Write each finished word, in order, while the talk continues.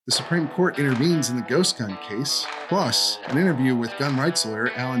The Supreme Court intervenes in the ghost gun case, plus an interview with gun rights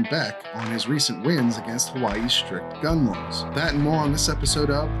lawyer Alan Beck on his recent wins against Hawaii's strict gun laws. That and more on this episode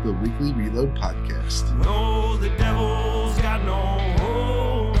of the Weekly Reload Podcast. No, the devil's got no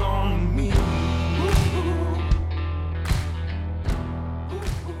hold on me.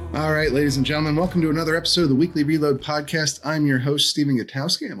 All right, ladies and gentlemen, welcome to another episode of the Weekly Reload Podcast. I'm your host, Stephen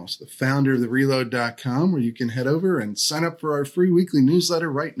Gutowski. I'm also the founder of thereload.com, where you can head over and sign up for our free weekly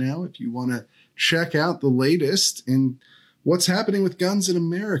newsletter right now if you want to check out the latest in what's happening with guns in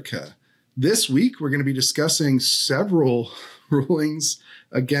America. This week, we're going to be discussing several rulings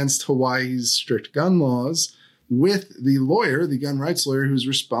against Hawaii's strict gun laws with the lawyer, the gun rights lawyer, who's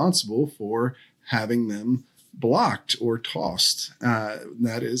responsible for having them blocked or tossed.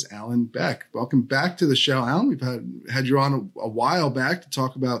 That is Alan Beck. Welcome back to the show, Alan. We've had you on a while back to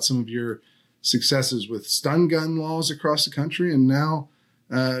talk about some of your successes with stun gun laws across the country. And now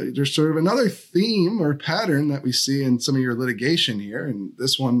there's sort of another theme or pattern that we see in some of your litigation here. And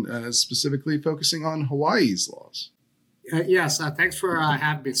this one is specifically focusing on Hawaii's laws. Yes. Thanks for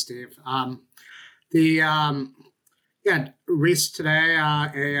having me, Steve. Today,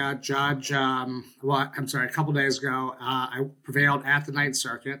 a judge, a couple days ago, I prevailed at the Ninth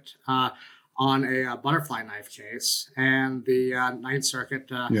Circuit on a butterfly knife case, and the Ninth Circuit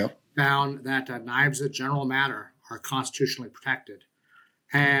found that knives as a general matter are constitutionally protected,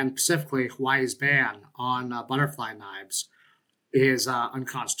 and specifically Hawaii's ban on butterfly knives is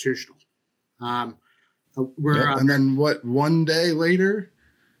unconstitutional. And then one day later,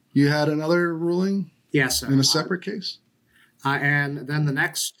 you had another ruling? Yes, sir. In a separate case? And then the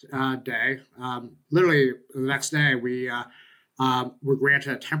next day, literally the next day, we were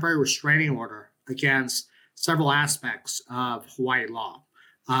granted a temporary restraining order against several aspects of Hawaii law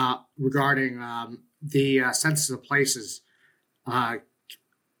regarding the census of places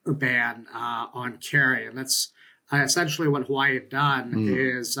ban on carry. And that's essentially what Hawaii had done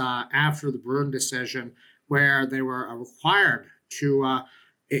is after the Bruen decision, where they were required to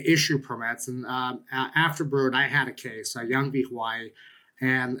issue permits. And after Bruen, I had a case, Young v. Hawaii,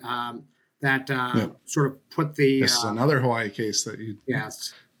 and that sort of put the... This is another Hawaii case that you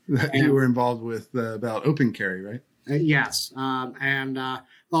you were involved with about open carry, right? Yes. It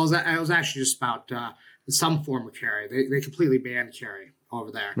was actually just about some form of carry. They completely banned carry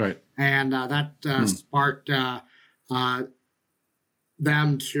over there. Right. And that sparked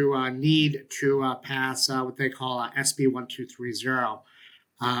them to need to pass what they call SB 1230.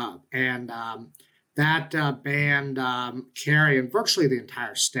 That banned carry in virtually the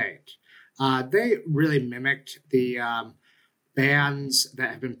entire state. They really mimicked the bans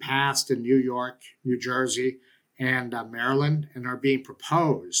that have been passed in New York, New Jersey, and Maryland, and are being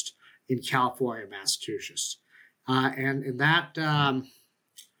proposed in California and Massachusetts. And in that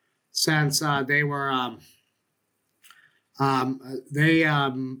sense, they were banned. They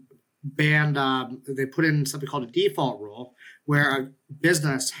put in something called a default rule, where a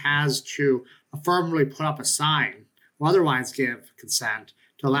business has to affirmatively put up a sign or otherwise give consent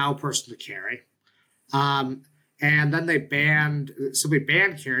to allow a person to carry. And then they simply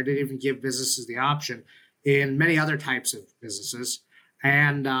banned carry, didn't even give businesses the option in many other types of businesses.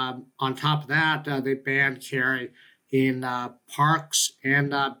 And on top of that, they banned carry in parks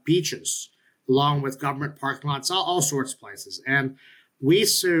and beaches, along with government parking lots, all sorts of places. And we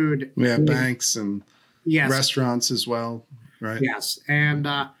sued... banks and restaurants as well. Right. Yes. And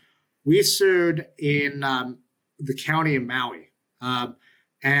we sued in the county of Maui.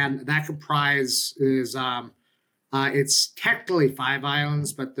 And that comprises, it's technically 5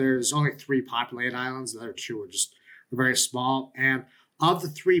 islands, but there's only 3 populated islands. The other 2 are just very small. And of the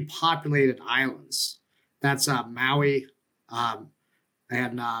 3 populated islands, that's Maui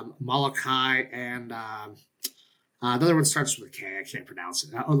and Molokai, and the other one starts with a K. I can't pronounce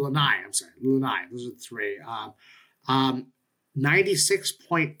it. Lanai. I'm sorry. Lanai. Those are the 3.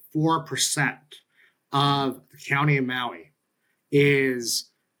 96.4% of the county of Maui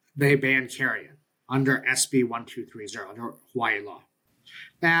they ban carrying under SB 1230 under Hawaii law.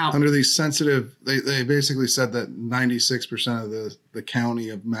 Now, under these sensitive, they basically said that 96% of the county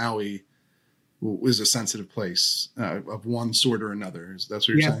of Maui is a sensitive place of one sort or another. That's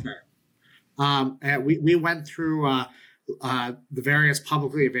what you're saying? Sir. And we went through the various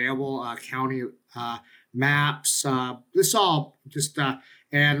publicly available county maps. This all just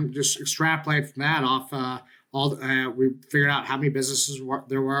and just extrapolate from that off we figured out how many businesses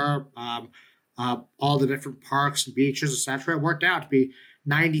there were, all the different parks and beaches, etc. It worked out to be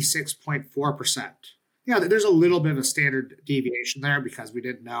 96.4%. There's a little bit of a standard deviation there because we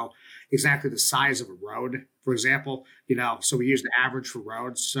didn't know exactly the size of a road, for example. So we use the average for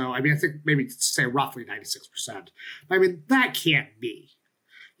roads. So, I think maybe say roughly 96%. That can't be.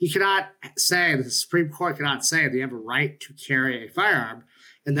 You cannot say, the Supreme Court cannot say they have a right to carry a firearm,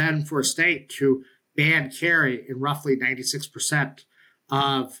 and then for a state to ban carry in roughly 96%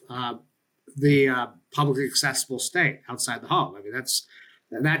 of the publicly accessible state outside the home.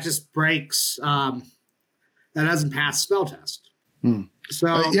 That just breaks, that doesn't pass the smell test. So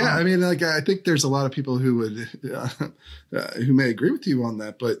I think there's a lot of people who would who may agree with you on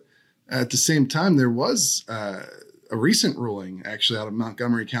that, but at the same time, there was a recent ruling actually out of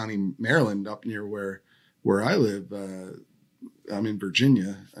Montgomery County, Maryland, up near where I live. I'm in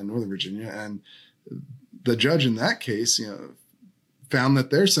Virginia, Northern Virginia, and the judge in that case, found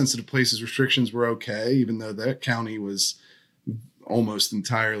that their sensitive places restrictions were okay, even though that county was almost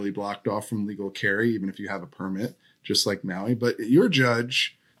entirely blocked off from legal carry, even if you have a permit, just like Maui. But your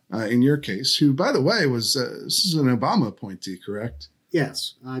judge, in your case, who, by the way, was this is an Obama appointee, correct?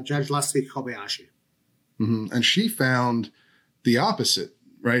 Yes, Judge Leslie Kobayashi. Mm-hmm. And she found the opposite,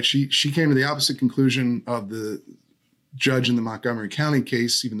 right? She came to the opposite conclusion of the judge in the Montgomery County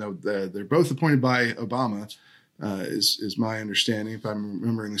case, even though they're both appointed by Obama, is my understanding, if I'm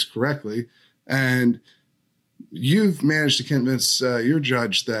remembering this correctly. And you've managed to convince your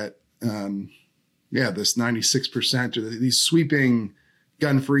judge that, this 96% or these sweeping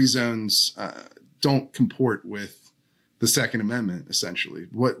gun-free zones don't comport with the Second Amendment, essentially.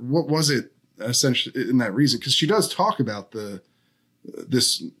 What was it essentially in that reason? Because she does talk about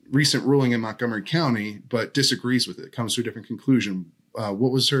this recent ruling in Montgomery County, but disagrees with it, comes to a different conclusion.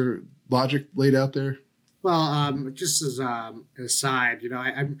 What was her logic laid out there? Well, just as an aside,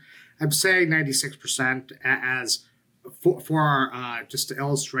 I'm saying 96% as for just to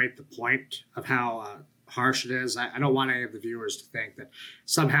illustrate the point of how harsh it is. I don't want any of the viewers to think that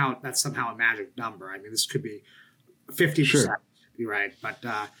that's somehow a magic number. this could be 50%. Sure. You're right, but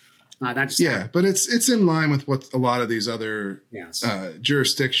that's but it's in line with what a lot of these other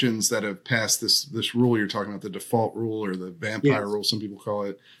jurisdictions that have passed this rule you're talking about, the default rule or the vampire rule, some people call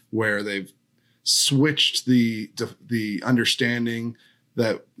it, where they've switched the understanding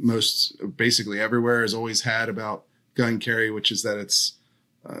that most basically everywhere has always had about gun carry, which is that it's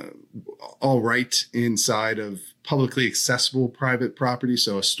all right inside of publicly accessible private property,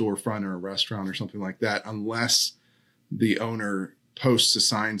 so a storefront or a restaurant or something like that, unless the owner posts a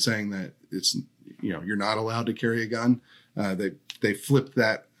sign saying that it's you're not allowed to carry a gun. They flipped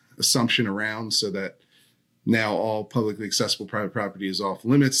that assumption around so that now all publicly accessible private property is off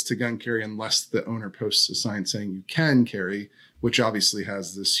limits to gun carry unless the owner posts a sign saying you can carry, which obviously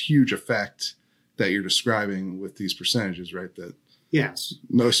has this huge effect that you're describing with these percentages, right? That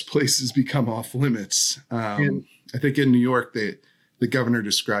most places become off limits. I think in New York, the governor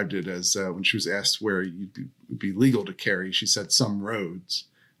described it as when she was asked where you'd be legal to carry, she said some roads.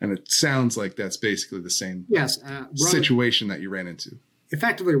 And it sounds like that's basically the same situation that you ran into.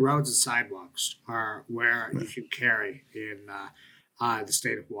 Effectively, roads and sidewalks are where you can carry in the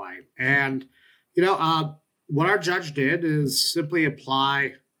state of Hawaii. And, what our judge did is simply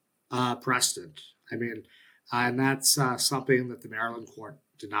apply precedent. And that's something that the Maryland court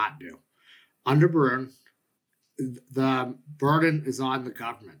did not do. Under Bruen, the burden is on the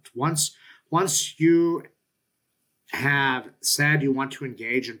government. Once you have said you want to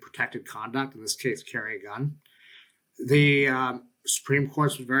engage in protected conduct, in this case, carry a gun, the Supreme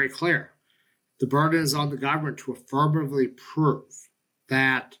Court was very clear. The burden is on the government to affirmatively prove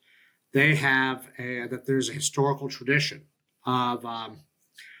that they have that there's a historical tradition of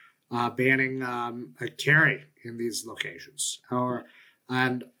banning a carry in these locations.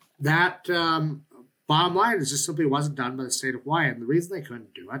 And that bottom line is just simply wasn't done by the state of Hawaii. And the reason they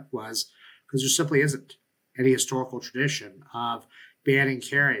couldn't do it was because there simply isn't any historical tradition of banning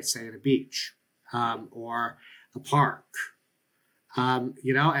carry, say, at a beach or a park. And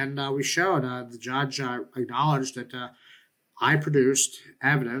we showed, the judge acknowledged that I produced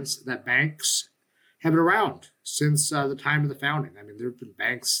evidence that banks have been around since the time of the founding. There have been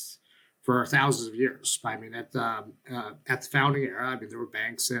banks for thousands of years. At the founding era, there were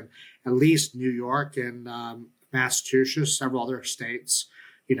banks in at least New York and Massachusetts, several other states,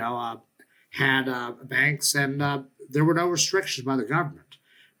 had banks, and there were no restrictions by the government.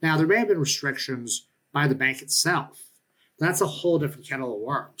 Now, there may have been restrictions by the bank itself. That's a whole different kettle of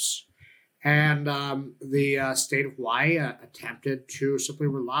worms. And the state of Hawaii attempted to simply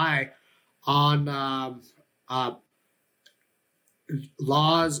rely on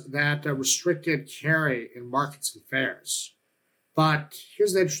laws that restricted carry in markets and fairs. But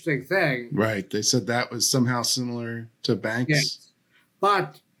here's the interesting thing. Right. They said that was somehow similar to banks. Yes.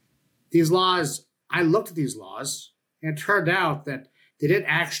 But these laws, I looked at these laws, and it turned out that they didn't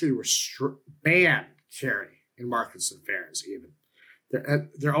actually ban carry in markets and fairs even.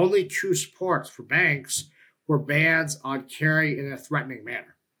 There are only two supports for banks were bans on carry in a threatening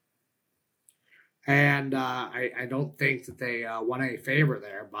manner. And I don't think that they won any favor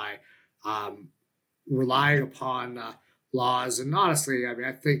there by relying upon laws. And honestly, I mean,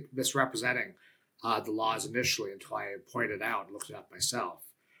 I think misrepresenting the laws initially until I pointed out and looked it up myself.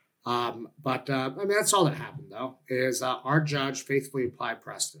 I mean, that's all that happened, though, is our judge faithfully applied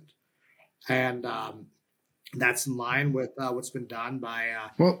precedent. And that's in line with what's been done by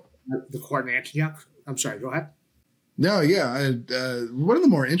the court in Antioch. I'm sorry, go ahead. No, yeah. One of the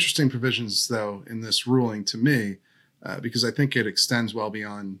more interesting provisions, though, in this ruling to me, because I think it extends well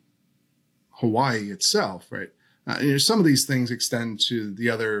beyond Hawaii itself, right? Some of these things extend to the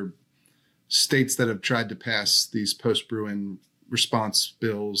other states that have tried to pass these post-Bruen response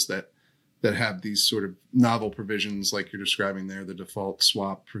bills that have these sort of novel provisions like you're describing there, the default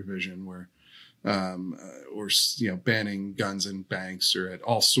swap provision where or banning guns in banks or at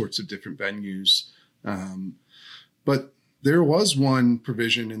all sorts of different venues. But there was one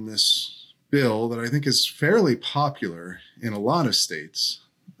provision in this bill that I think is fairly popular in a lot of states,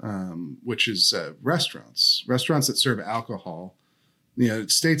 which is restaurants that serve alcohol.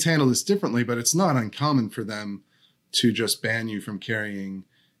 States handle this differently, but it's not uncommon for them to just ban you from carrying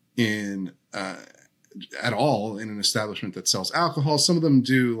in at all in an establishment that sells alcohol. Some of them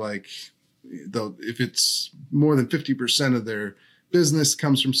do, like, if it's more than 50% of their business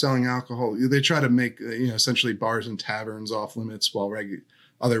comes from selling alcohol, they try to make essentially bars and taverns off limits while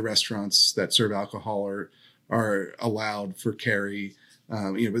other restaurants that serve alcohol are allowed for carry.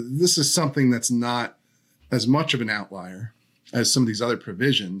 But this is something that's not as much of an outlier as some of these other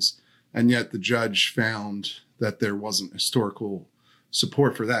provisions, and yet the judge found that there wasn't historical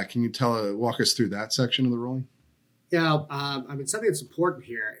support for that. Can you walk us through that section of the ruling? Yeah, I mean, something that's important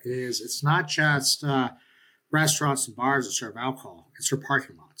here is it's not just restaurants and bars that serve alcohol, it's their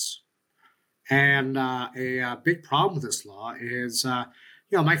parking lots. And a big problem with this law is,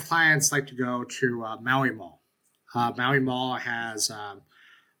 my clients like to go to Maui Mall. Maui Mall has,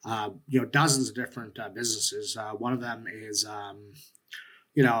 dozens of different businesses. One of them is,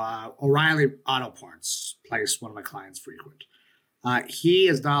 O'Reilly Auto Parts, place one of my clients frequent. He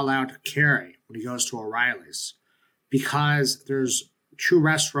is not allowed to carry when he goes to O'Reilly's because there's two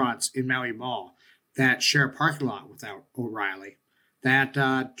restaurants in Maui Mall that share a parking lot with O'Reilly that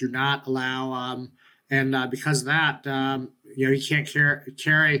do not allow, because of that, you can't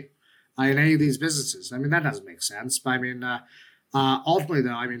carry in any of these businesses. I mean, that doesn't make sense. But I mean, ultimately,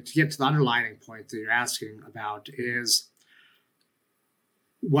 though, I mean, to get to the underlining point that you're asking about is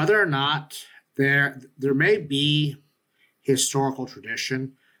whether or not there may be historical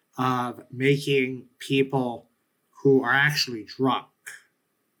tradition of making people who are actually drunk,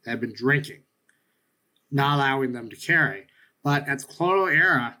 that have been drinking, not allowing them to carry. But at the colonial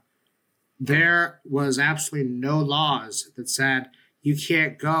era, there was absolutely no laws that said you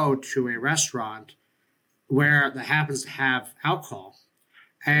can't go to a restaurant where that happens to have alcohol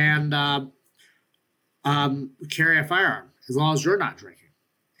and carry a firearm as long as you're not drinking.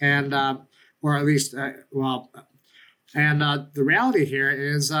 And, or at least, the reality here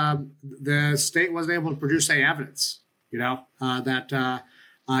is the state wasn't able to produce any evidence, that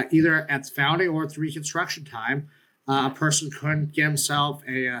either at the founding or at the Reconstruction time, a person couldn't get himself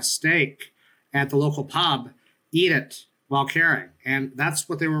a steak at the local pub, eat it while carrying. And that's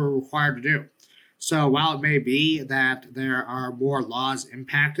what they were required to do. So while it may be that there are more laws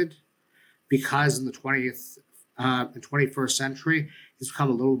impacted because in the 20th and 21st century, it's become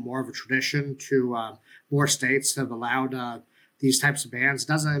a little more of a tradition to more states have allowed these types of bans, it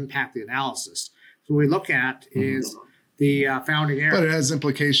doesn't impact the analysis. So what we look at is the founding era. But it has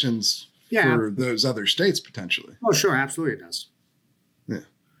implications for those other states potentially. Oh, sure. Absolutely it does. Yeah.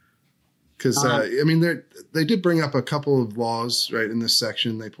 Because, they did bring up a couple of laws, right, in this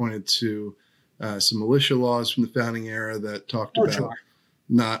section. They pointed to some militia laws from the founding era that talked about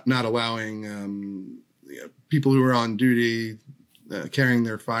not allowing people who are on duty carrying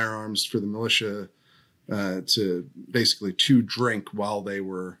their firearms for the militia to drink while they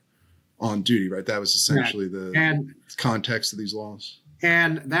were on duty, right? That was essentially the context of these laws.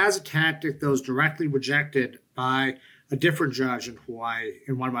 And that is a tactic that was directly rejected by a different judge in Hawaii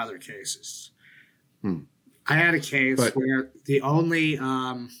in one of my other cases. I had a case where the only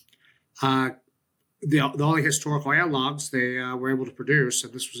historical analogs they were able to produce,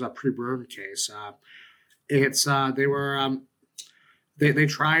 and this was a pre-Bruen case, they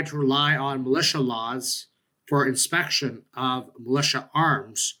tried to rely on militia laws for inspection of militia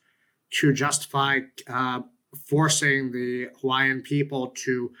arms to justify forcing the Hawaiian people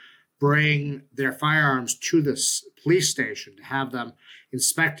to bring their firearms to this police station to have them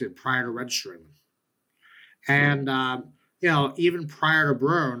inspected prior to registering them. And, even prior to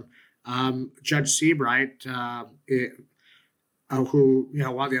Bruen, Judge Seabright, who,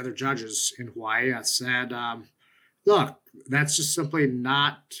 one of the other judges in Hawaii, said, look, that's just simply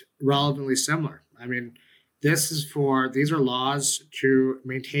not relevantly similar. I mean, these are laws to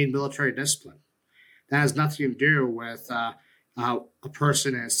maintain military discipline. That has nothing to do with a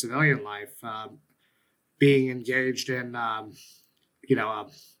person in civilian life being engaged in,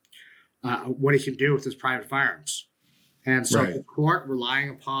 what he can do with his private firearms. And so the court,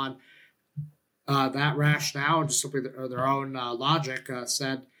 relying upon that rationale and just simply their own logic,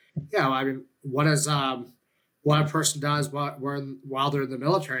 said, what a person does while they're in the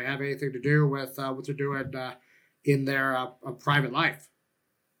military have anything to do with what they're doing in their private life.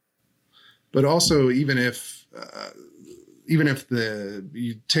 But also, even if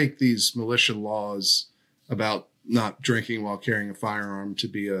you take these militia laws about not drinking while carrying a firearm to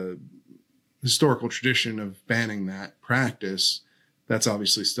be a historical tradition of banning that practice, that's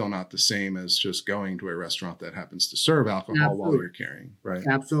obviously still not the same as just going to a restaurant that happens to serve alcohol while you're carrying, right?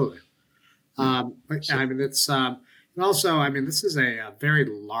 Absolutely. This is a very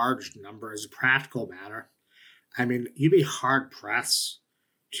large number as a practical matter. I mean, you'd be hard pressed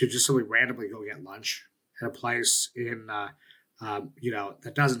to just simply randomly go get lunch at a place that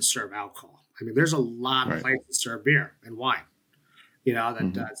doesn't serve alcohol. I mean, there's a lot of places that serve beer and wine.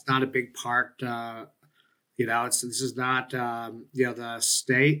 It's not a big part. This is not the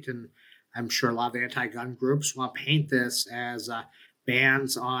state, and I'm sure a lot of the anti-gun groups want to paint this as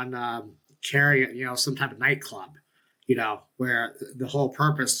bans on carrying, some type of nightclub, where the whole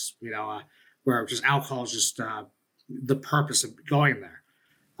purpose, where just alcohol is just the purpose of going there.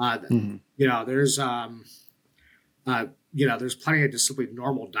 There's plenty of just simply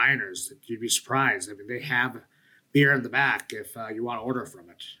normal diners that you'd be surprised. I mean, they have beer in the back if you want to order from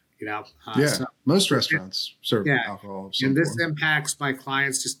it. Most restaurants serve alcohol of some and this form. impacts my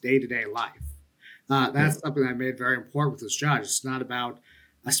clients' just day-to-day life. That's something I made very important with this judge. It's not about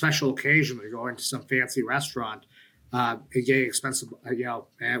a special occasion where you're going to some fancy restaurant and getting expensive,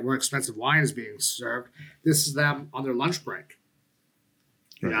 where expensive wine is being served. This is them on their lunch break.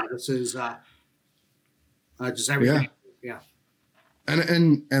 This is just everything. Yeah.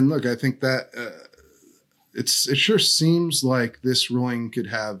 And look, I think that it sure seems like this ruling could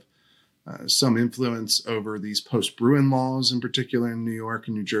have some influence over these post-Bruen laws, in particular in New York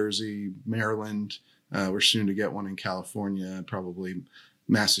and New Jersey, Maryland. We're soon to get one in California, probably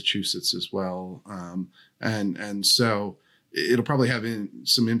Massachusetts as well. And so it'll probably have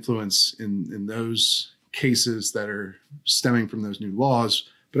some influence in those cases that are stemming from those new laws.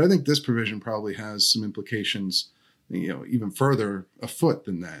 But I think this provision probably has some implications, even further afoot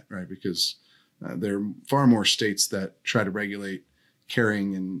than that, right? Because there are far more states that try to regulate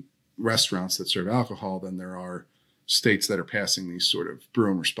carrying in restaurants that serve alcohol than there are states that are passing these sort of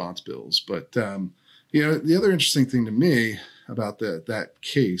Bruen response bills. But, the other interesting thing to me about that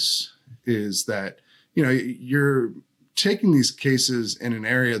case is that, you're taking these cases in an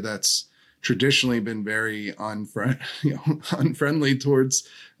area that's traditionally been very unfriendly towards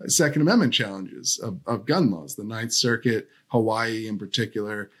Second Amendment challenges of gun laws. The Ninth Circuit, Hawaii in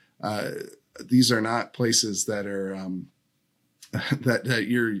particular, these are not places that are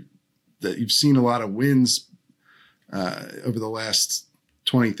that you've seen a lot of wins over the last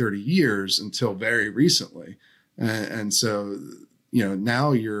 20, 30 years until very recently. And so,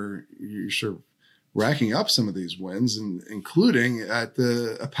 now you're sort of racking up some of these wins, and including at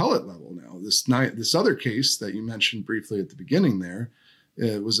the appellate level now. This other case that you mentioned briefly at the beginning there,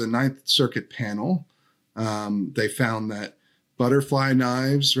 it was a Ninth Circuit panel. They found that butterfly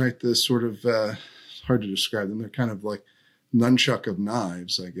knives, right, this sort of hard to describe them. They're kind of like nunchuck of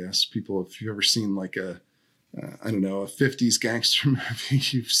knives, I guess. People, if you've ever seen like a 50s gangster movie,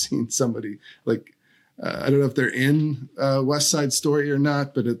 you've seen somebody like, I don't know if they're in West Side Story or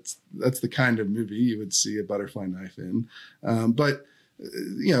not, but that's the kind of movie you would see a butterfly knife in. But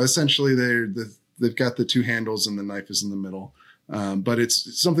essentially they've got the two handles and the knife is in the middle. But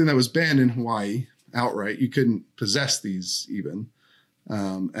it's something that was banned in Hawaii outright. You couldn't possess these even.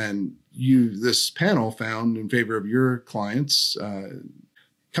 And this panel found in favor of your clients,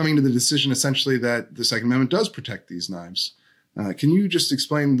 coming to the decision essentially that the Second Amendment does protect these knives. Can you just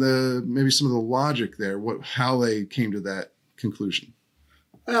explain maybe some of the logic there, how they came to that conclusion?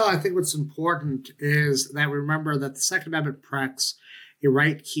 Well, I think what's important is that we remember that the Second Amendment protects a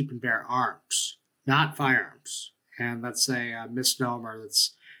right to keep and bear arms, not firearms. And that's a misnomer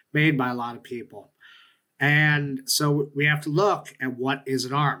that's made by a lot of people. And so we have to look at what is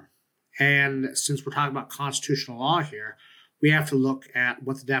an arm. And since we're talking about constitutional law here, we have to look at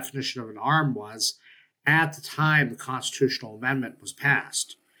what the definition of an arm was at the time the constitutional amendment was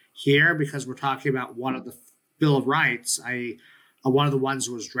passed. Here, because we're talking about one of the Bill of Rights, one of the ones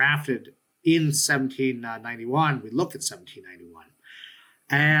that was drafted in 1791, we look at 1791.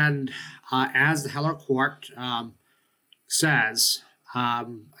 And as the Heller Court says,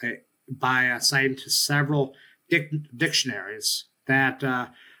 by citing to several dictionaries that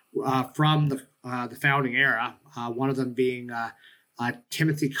from the founding era, one of them being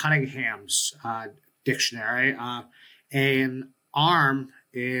Timothy Cunningham's dictionary, an arm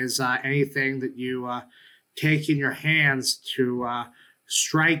is anything that you take in your hands to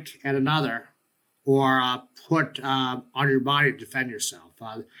strike at another or put on your body to defend yourself.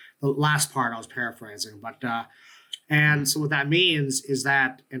 The last part I was paraphrasing, but and so what that means is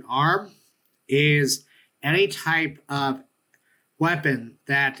that an arm is any type of weapon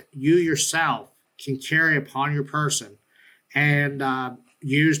that you yourself can carry upon your person and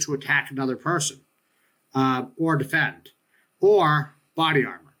use to attack another person or defend, or body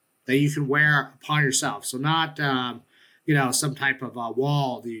armor that you can wear upon yourself. So not some type of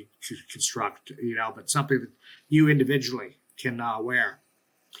wall that you construct, but something that you individually can wear.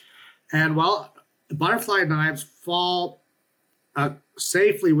 And well, butterfly knives fall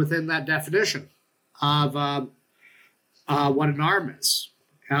safely within that definition of what an arm is,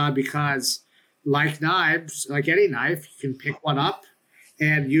 because like knives, like any knife, you can pick one up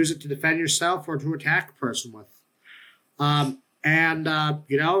and use it to defend yourself or to attack a person with. In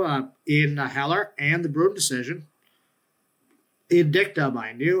Heller and the Bruen decision, in dicta,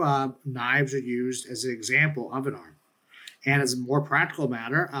 mind you, knives are used as an example of an arm. And as a more practical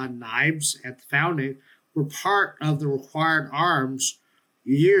matter, knives at the founding were part of the required arms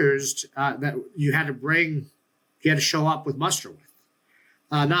used that you had to show up with muster with.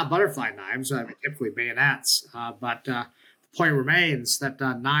 Not butterfly knives, typically bayonets, but the point remains that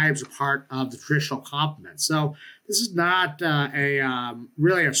knives are part of the traditional complement. So this is not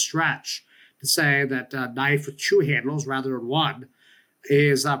really a stretch to say that a knife with two handles rather than one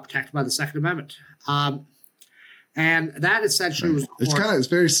is protected by the Second Amendment. And that essentially was... It's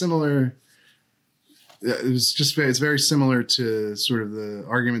very similar. It's very similar to sort of the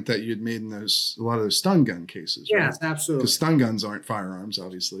argument that you had made in a lot of those stun gun cases. Yes, right? absolutely. Because stun guns aren't firearms,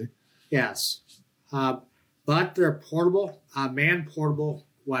 obviously. Yes. But they're portable, man-portable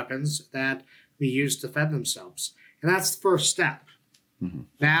weapons that be used to defend themselves. And that's the first step. Mm-hmm.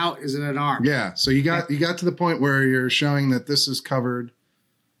 Now, is it an arm? Yeah. So you got to the point where you're showing that this is covered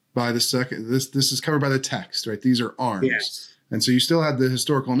by the second. This is covered by the text, right? These are arms. Yes. And so you still had the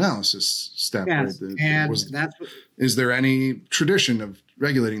historical analysis step. Yes. Right? Is there any tradition of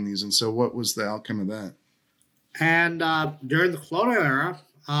regulating these? And so what was the outcome of that? And during the colonial era,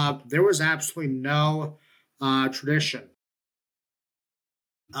 there was absolutely no tradition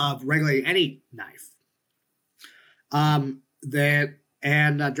of regulating any knife. During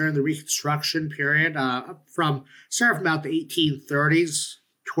the Reconstruction period, from about the 1830s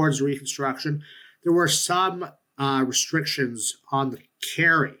towards Reconstruction, there were some restrictions on the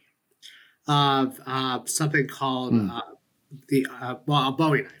carry of something called a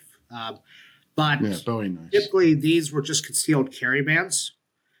Bowie knife. Bowie knives. Typically, these were just concealed carry bans,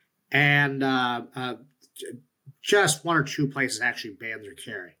 and just one or two places actually banned their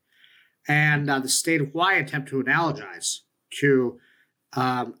carry. And the state of Hawaii attempted to analogize to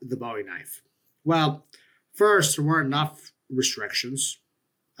the Bowie knife. Well, first, there weren't enough restrictions,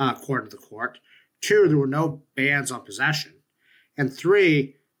 according to the court. Two, there were no bans on possession. And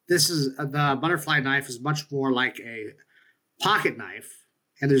three, the butterfly knife is much more like a pocket knife,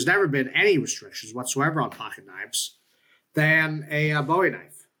 and there's never been any restrictions whatsoever on pocket knives than a Bowie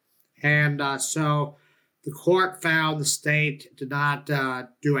knife. And so the court found the state did not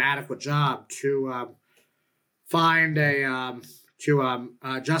do an adequate job to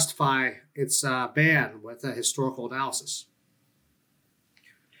justify its ban with a historical analysis.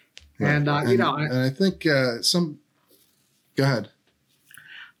 Right. And I think go ahead.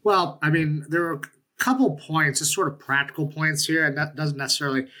 Well, I mean, there are a couple points, just sort of practical points here, and that doesn't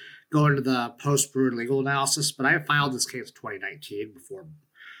necessarily go into the post-Bruen legal analysis, but I filed this case in 2019 before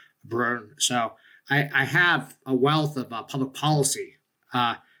Bruen. So I have a wealth of public policy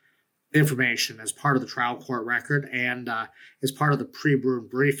information as part of the trial court record and as part of the pre-Bruen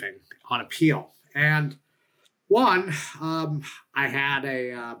briefing on appeal. And one, I had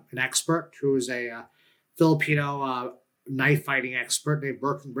an expert who is a Filipino knife fighting expert named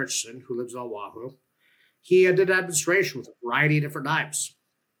Birkin Richardson, who lives in Oahu. He did a demonstration with a variety of different knives.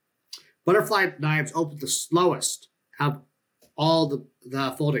 Butterfly knives open the slowest of all the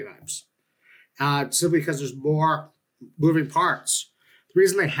folding knives, simply because there's more moving parts. The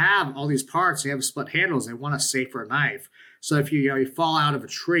reason they have all these parts, they have split handles, they want a safer knife. So if you fall out of a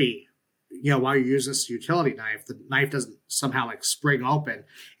tree, while you use this utility knife, the knife doesn't somehow like spring open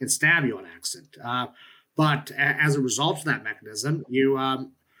and stab you on accident. But as a result of that mechanism, you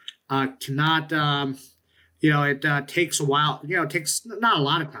cannot. It takes a while. It takes not a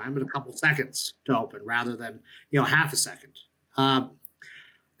lot of time, but a couple seconds to open rather than half a second.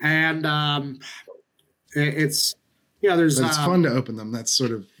 It's there's. But it's fun to open them. That's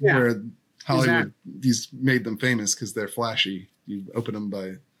sort of where Hollywood these made them famous because they're flashy. You open them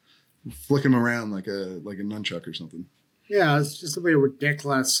by flicking them around like a nunchuck or something. Yeah, it's just a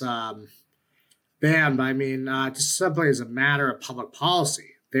ridiculous ban. But I mean, just simply as a matter of public policy,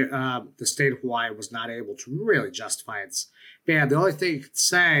 the state of Hawaii was not able to really justify its ban. The only thing you could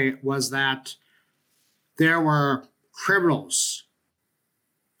say was that there were criminals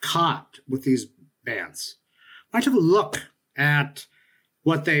caught with these bans. I took a look at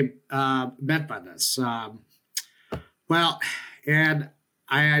what they meant by this. And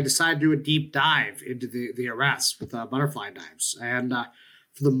I decided to do a deep dive into the arrests with butterfly knives. And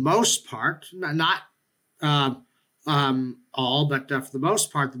for the most part, not all, but for the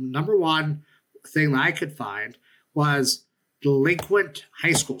most part, the number one thing that I could find was delinquent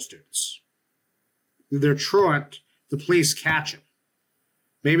high school students. They're truant, the police catch them.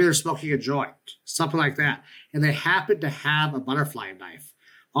 Maybe they're smoking a joint, something like that. And they happen to have a butterfly knife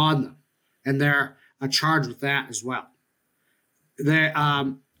on them. And they're charged with that as well.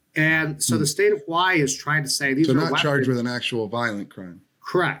 And so the state of Hawaii is trying to say these are not weapons. Charged with an actual violent crime.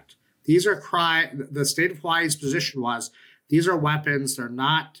 Correct. These are the state of Hawaii's position was these are weapons. They're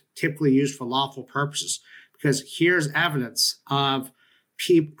not typically used for lawful purposes because here's evidence of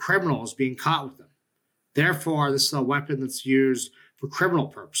criminals being caught with them. Therefore, this is a weapon that's used for criminal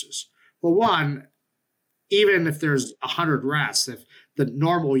purposes. Well, one, even if there's 100 arrests, if the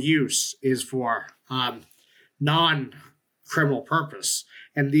normal use is for non-criminal purpose,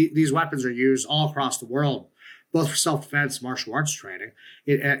 and these weapons are used all across the world, both for self-defense and martial arts training,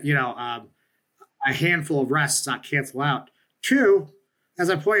 a handful of arrests does not cancel out. Two, as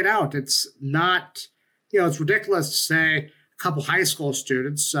I pointed out, it's not, it's ridiculous to say a couple high school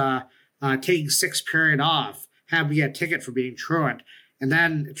students taking sixth period off have to get a ticket for being truant, and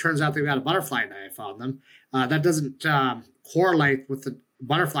then it turns out they've got a butterfly knife on them. That doesn't correlate with the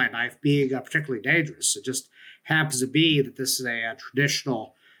butterfly knife being particularly dangerous. It just happens to be that this is a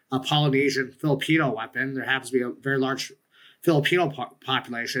traditional Polynesian Filipino weapon. There happens to be a very large Filipino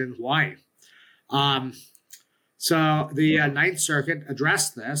population in Hawaii. So the Ninth Circuit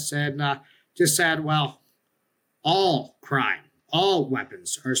addressed this and just said, well, all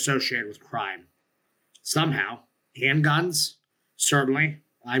weapons are associated with crime. Somehow, handguns, certainly.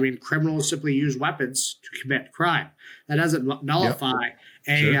 I mean, criminals simply use weapons to commit crime. That doesn't nullify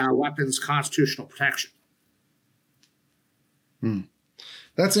a weapon's constitutional protection.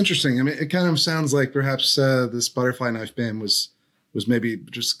 That's interesting. I mean, it kind of sounds like perhaps this butterfly knife ban was maybe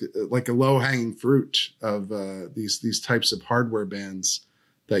just like a low-hanging fruit of these types of hardware bans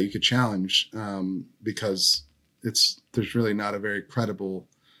that you could challenge because there's really not a very credible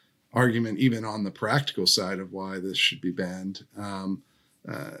argument even on the practical side of why this should be banned.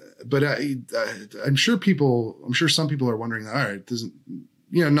 But I'm sure some people are wondering, all right, doesn't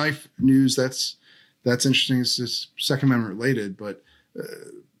knife news? That's interesting. It's just Second Amendment related, but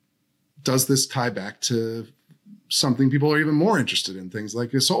does this tie back to something people are even more interested in? Things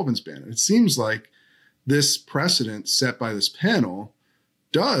like a solvents ban. It seems like this precedent set by this panel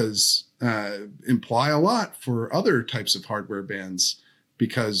does imply a lot for other types of hardware bans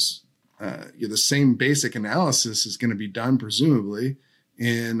because the same basic analysis is going to be done presumably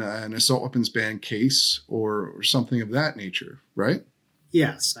in an assault weapons ban case or something of that nature, right?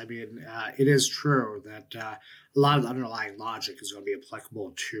 Yes. I mean, it is true that a lot of the underlying logic is going to be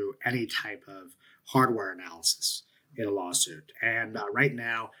applicable to any type of hardware analysis in a lawsuit. And right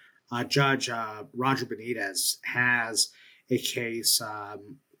now, Judge Roger Benitez has a case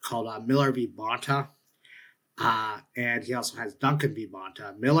called Miller v. Bonta, and he also has Duncan v.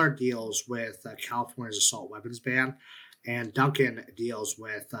 Bonta. Miller deals with California's assault weapons ban, and Duncan deals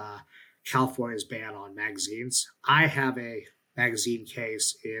with California's ban on magazines. I have a magazine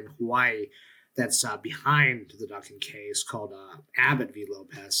case in Hawaii that's behind the Duncan case called Abbott v.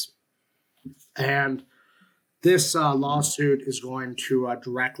 Lopez. And this lawsuit is going to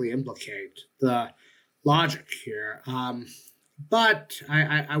directly implicate the logic here. But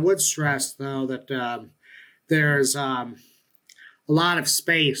I would stress, though, that there's a lot of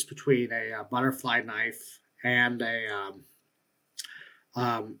space between a butterfly knife and a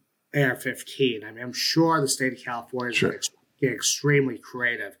AR-15. I mean, I'm sure the state of California is going to get extremely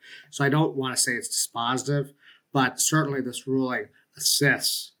creative. So I don't want to say it's dispositive, but certainly this ruling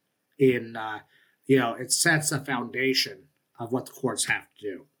assists in, it sets a foundation of what the courts have to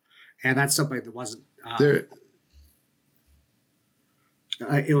do. And that's something that wasn't there.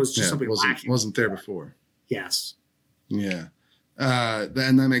 It was just something wasn't there before. Yes. Yeah.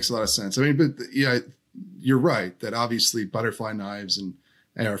 And that makes a lot of sense. I mean, but yeah, you're right that obviously butterfly knives and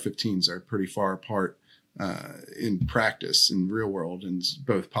AR-15s are pretty far apart in practice in real world in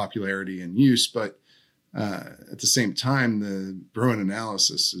both popularity and use. But at the same time, the Bruen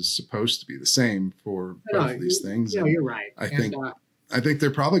analysis is supposed to be the same for both of these things. Yeah, you're right. I think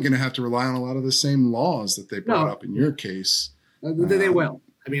they're probably going to have to rely on a lot of the same laws that they brought up in your case. They will.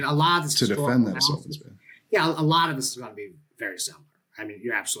 I mean, a lot of this to defend that assault. Yeah, a lot of this is going to be very similar. I mean,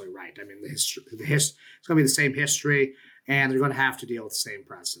 you're absolutely right. I mean, it's going to be the same history, and they're going to have to deal with the same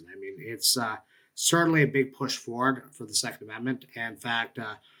precedent. I mean, it's certainly a big push forward for the Second Amendment. And in fact,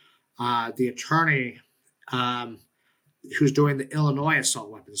 the attorney who's doing the Illinois assault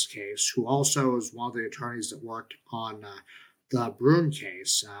weapons case, who also is one of the attorneys that worked on the Bruen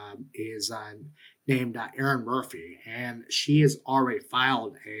case, is named Erin Murphy, and she has already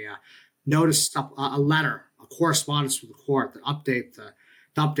filed a notice, a letter, a correspondence with the court to update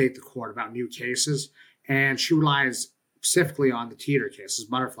the court about new cases. And she relies specifically on the Teeter case, this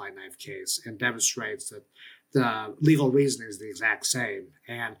butterfly knife case, and demonstrates that the legal reasoning is the exact same.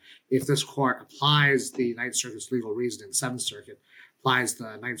 And if this court applies the Ninth Circuit's legal reasoning, the Seventh Circuit applies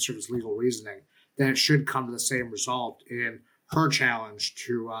the Ninth Circuit's legal reasoning, then it should come to the same result in her challenge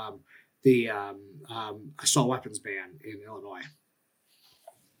to the assault weapons ban in Illinois.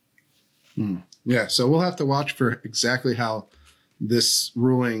 Yeah, so we'll have to watch for exactly how this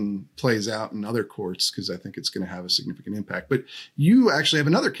ruling plays out in other courts, because I think it's going to have a significant impact. But you actually have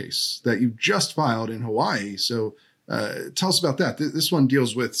another case that you just filed in Hawaii. So tell us about that. This one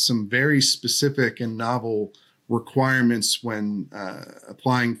deals with some very specific and novel requirements when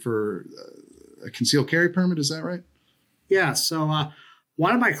applying for a concealed carry permit. Is that right? Yeah. So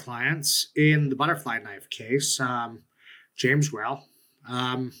one of my clients in the butterfly knife case, James Well,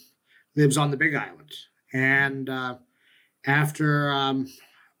 lives on the Big Island. And after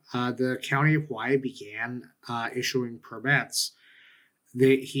the county of Hawaii began issuing permits,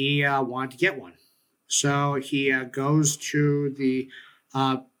 he wanted to get one. So he goes to the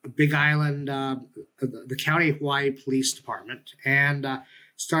Big Island, the County of Hawaii Police Department, and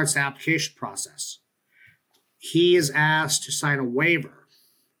starts the application process. He is asked to sign a waiver,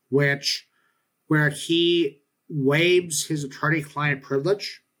 where he waives his attorney-client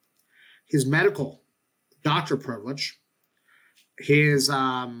privilege, his medical doctor privilege, his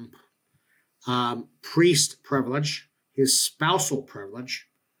priest privilege, his spousal privilege,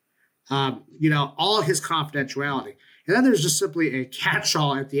 all his confidentiality. And then there's just simply a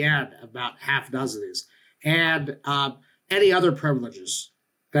catch-all at the end, about half a dozen of these, and any other privileges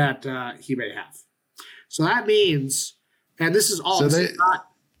that he may have. So that means, and this is all.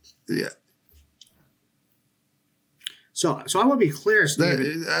 Yeah. So I want to be clear,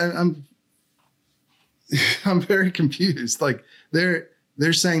 Stephen. I'm very confused. Like they're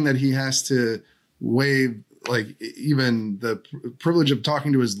saying that he has to waive like even the privilege of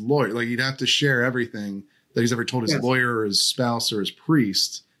talking to his lawyer. Like he'd have to share everything that he's ever told his lawyer or his spouse or his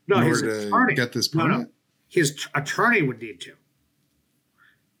priest in order to get this permit. No. His attorney would need to.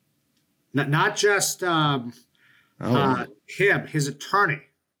 Not just him, his attorney.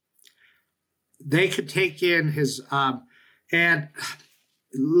 They could take in his and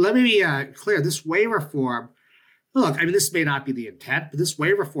let me be clear. This waiver form, look, I mean, this may not be the intent, but this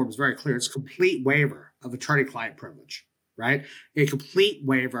waiver form is very clear. It's a complete waiver of attorney-client privilege, right? A complete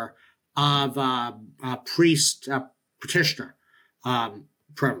waiver of priest petitioner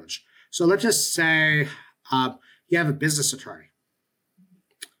privilege. So let's just say you have a business attorney,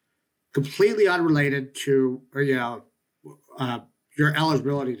 completely unrelated to your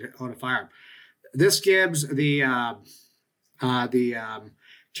eligibility to own a firearm. This gives the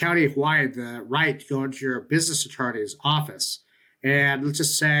County of Hawaii the right to go into your business attorney's office, and let's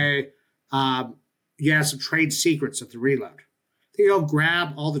just say you have some trade secrets at the reload. You go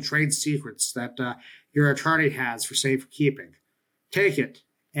grab all the trade secrets that your attorney has for safekeeping, take it,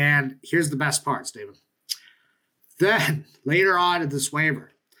 and here's the best part, Stephen. Then later on in this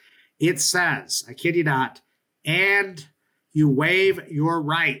waiver, it says, I kid you not, and you waive your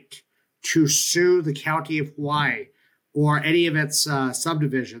right to sue the County of Hawaii or any of its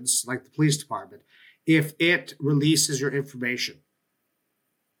subdivisions, like the police department, if it releases your information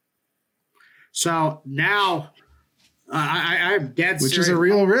So now I'm dead serious. Which is a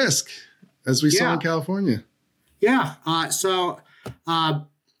real risk, as we saw in California. Yeah.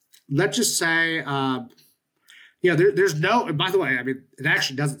 Let's just say, there's no, and by the way, I mean, it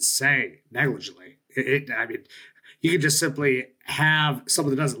actually doesn't say negligently. You can just simply have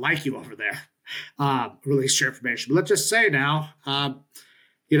someone that doesn't like you over there release your information. But let's just say now,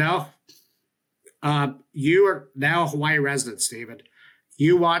 you are now a Hawaii resident, Stephen.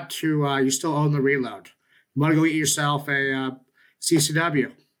 You want to, you still own the reload. You want to go get yourself a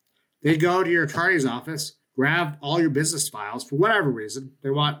CCW. They go to your attorney's office, grab all your business files for whatever reason. They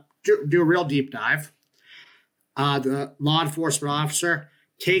want to do a real deep dive. The law enforcement officer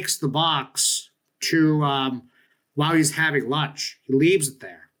takes the box to while he's having lunch. He leaves it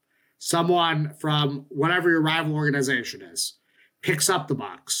there. Someone from whatever your rival organization is picks up the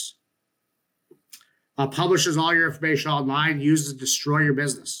box, publishes all your information online, uses it to destroy your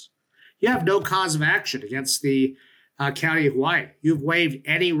business. You have no cause of action against the County of Hawaii. You've waived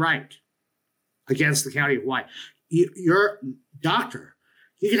any right against the County of Hawaii. Your doctor,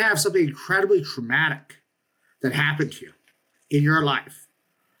 you can have something incredibly traumatic that happened to you in your life,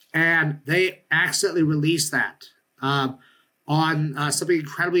 and they accidentally release that on something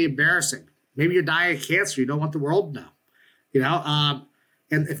incredibly embarrassing. Maybe you're dying of cancer. You don't want the world to know.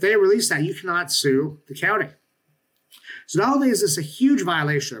 And if they release that, you cannot sue the county. So not only is this a huge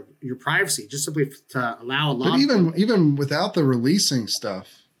violation of your privacy, just simply to allow a law. But even without the releasing stuff,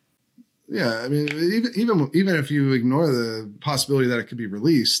 yeah, I mean, even if you ignore the possibility that it could be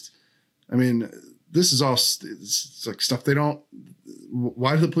released, I mean, this is all it's like stuff they don't.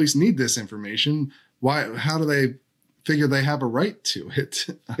 Why do the police need this information? Why? How do they figure they have a right to it?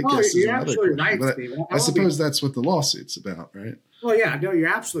 I guess you're absolutely right, Steve. I suppose that's what the lawsuit's about, right? Well, yeah, no,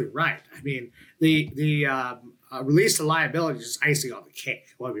 you're absolutely right. I mean, the release of liability is just icing on the cake.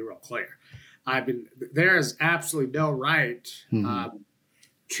 I want to be real clear. I mean, there is absolutely no right for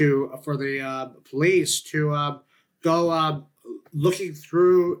the police to go looking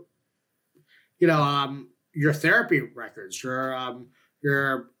through, your therapy records,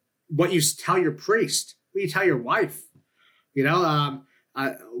 your what you tell your priest, what you tell your wife.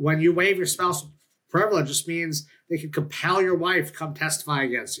 When you waive your spousal privilege, just means they can compel your wife to come testify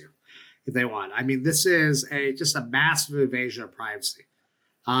against you if they want. I mean, this is just a massive invasion of privacy.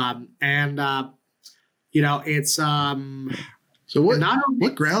 It's so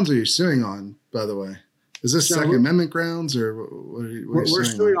what grounds are you suing on, by the way? Is this Second Amendment grounds, or what are you we're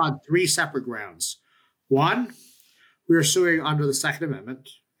suing on three separate grounds. One, we are suing under the Second Amendment,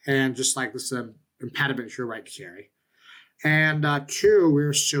 and just like this impediment to your right to carry. And two,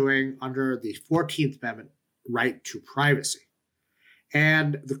 we're suing under the 14th Amendment right to privacy.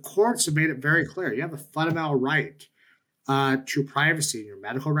 And the courts have made it very clear. You have a fundamental right to privacy in your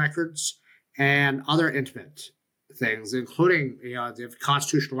medical records and other intimate things, including the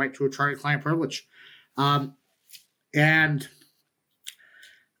constitutional right to attorney-client privilege. And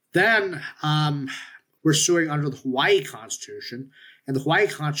then we're suing under the Hawaii Constitution. And the Hawaii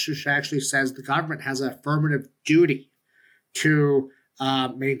Constitution actually says the government has an affirmative duty to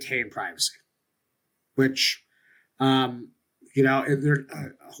maintain privacy, which,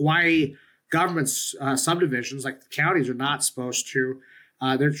 Hawaii government's subdivisions, like the counties, are not supposed to,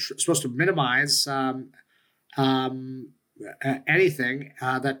 they're supposed to minimize anything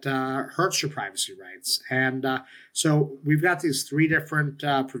that hurts your privacy rights. And so we've got these three different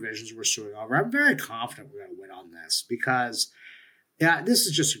provisions we're suing over. I'm very confident we're going to win on this because, this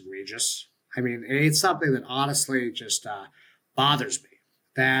is just egregious. I mean, it's something that honestly just bothers me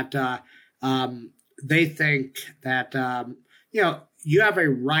that they think that, you have a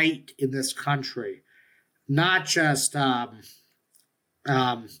right in this country, not just for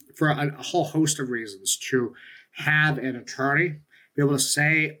a whole host of reasons, to have an attorney, be able to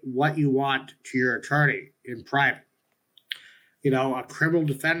say what you want to your attorney in private. Criminal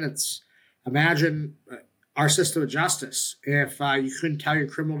defendants, imagine our system of justice if you couldn't tell your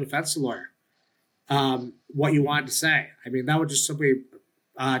criminal defense lawyer what you wanted to say. I mean, that would just simply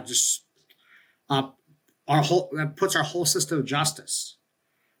that puts our whole system of justice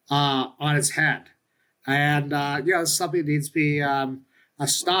on its head. And this is something that needs to be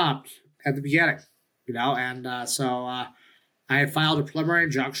stopped at the beginning. So I filed a preliminary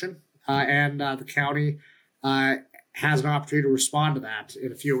injunction, and the county has an opportunity to respond to that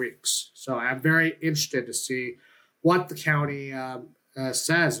in a few weeks. So I'm very interested to see what the county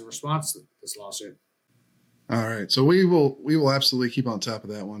says in response to this lawsuit. All right. So we will absolutely keep on top of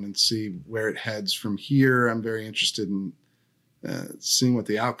that one and see where it heads from here. I'm very interested in seeing what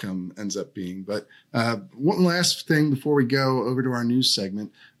the outcome ends up being. But one last thing before we go over to our news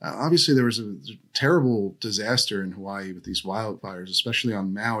segment. Obviously, there was a terrible disaster in Hawaii with these wildfires, especially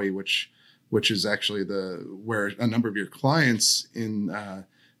on Maui, which is actually where a number of your clients in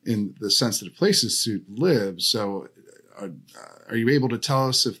the sensitive places suit live. So are you able to tell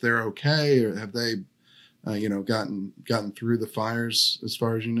us if they're okay, or have they gotten through the fires as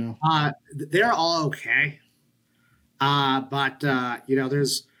far as you know? They're all okay. But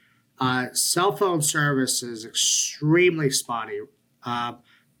there's cell phone service is extremely spotty.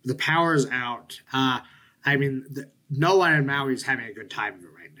 The power's out. No one in Maui is having a good time of it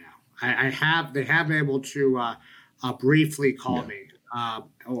right now. They have been able to briefly call me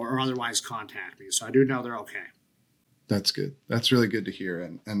or otherwise contact me. So I do know they're okay. That's good. That's really good to hear.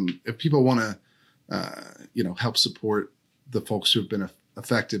 And if people want to, help support the folks who have been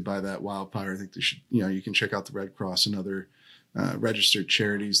affected by that wildfire, I think they should, you can check out the Red Cross and other registered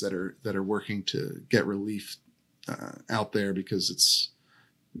charities that are working to get relief out there, because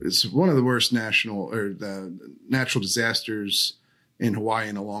it's one of the worst natural disasters in Hawaii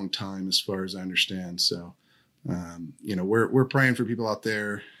in a long time, as far as I understand. So, we're praying for people out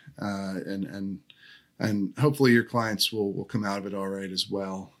there, and hopefully your clients will come out of it all right as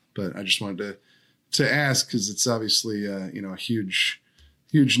well. But I just wanted to ask, because it's obviously a huge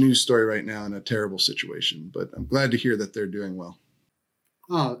news story right now in a terrible situation. But I'm glad to hear that they're doing well.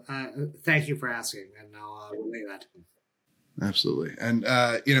 Oh, thank you for asking, and I'll relay that to them. Absolutely. And,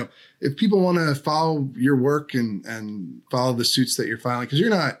 if people want to follow your work and follow the suits that you're filing, because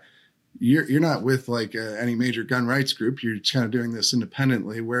you're not with like any major gun rights group, you're just kind of doing this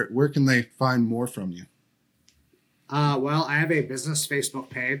independently. Where can they find more from you? Well, I have a business Facebook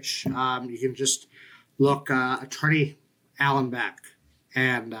page. You can just look attorney Alan Beck,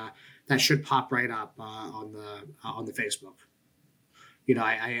 and that should pop right up on the Facebook.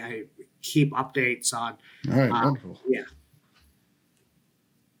 I keep updates on. All right, wonderful. Yeah.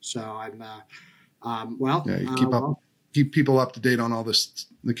 So I'm you keep people up to date on all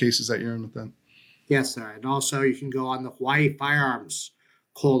the cases that you're in with them. Yes, sir. And also you can go on the Hawaii Firearms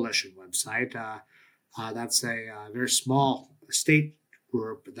Coalition website. That's a very small state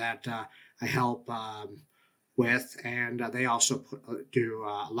group that I help with, and they also do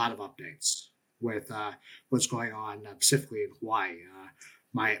a lot of updates with what's going on specifically in Hawaii.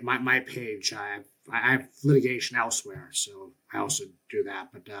 My page, I have litigation elsewhere, so I also do that.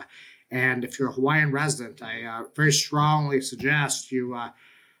 But and if you're a Hawaiian resident, I very strongly suggest you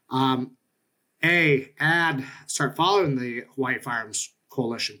start following the Hawaii Firearms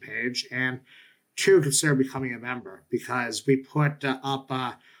Coalition page, and 2, consider becoming a member, because we put up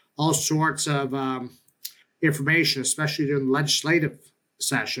all sorts of information, especially during the legislative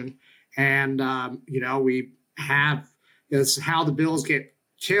session. And, we have, this is how the bills get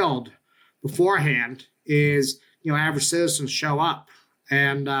killed beforehand is, average citizens show up.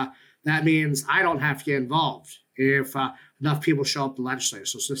 And that means I don't have to get involved if enough people show up to legislate.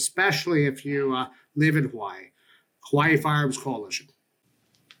 So especially if you live in Hawaii Firearms Coalition.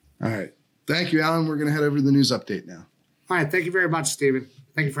 All right. Thank you, Alan. We're going to head over to the news update now. All right. Thank you very much, Stephen.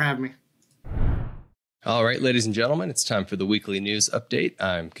 Thank you for having me. All right, ladies and gentlemen, it's time for the weekly news update.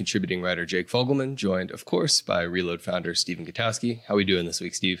 I'm contributing writer Jake Fogleman, joined, of course, by Reload founder Stephen Gutowski. How are we doing this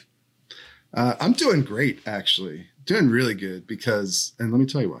week, Steve? I'm doing great, actually. Doing really good because, and let me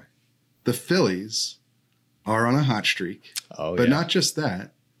tell you why. The Phillies are on a hot streak. Oh, but not just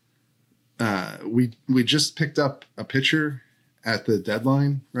that. We just picked up a pitcher at the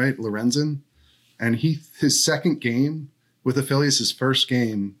deadline, right? Lorenzen. And his second game with the Phillies, his first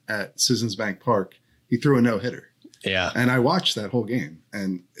game at Citizens Bank Park, he threw a no-hitter. Yeah. And I watched that whole game,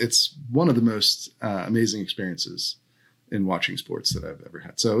 and it's one of the most amazing experiences in watching sports that I've ever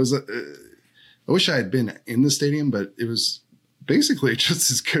had. So it was, I wish I had been in the stadium, but it was basically just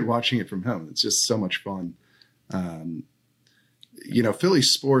as good watching it from home. It's just so much fun. Philly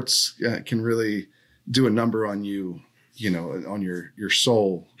sports can really do a number on you, on your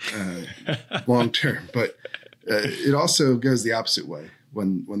soul long term, but it also goes the opposite way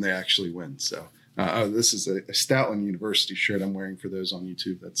when they actually win. So this is a Stoutland University shirt I'm wearing for those on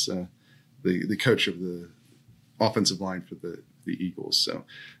YouTube. That's the coach of the offensive line for the Eagles. So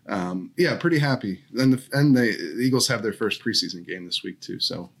pretty happy. And the Eagles have their first preseason game this week too.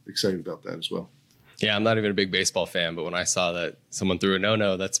 So excited about that as well. Yeah, I'm not even a big baseball fan, but when I saw that someone threw a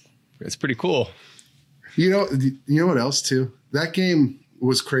no-no, it's pretty cool. You know what else too? That game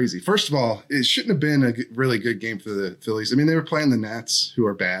was crazy. First of all, it shouldn't have been a really good game for the Phillies. I mean, they were playing the Nats, who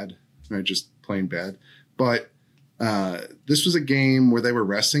are bad, right? Just plain bad. But this was a game where they were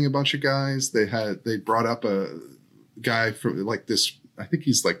resting a bunch of guys. They brought up guy from like this, I think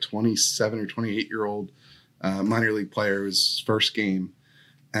he's like 27 or 28-year-old minor league player, his first game.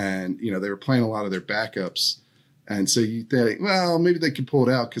 And, you know, they were playing a lot of their backups. And so you think, well, maybe they could pull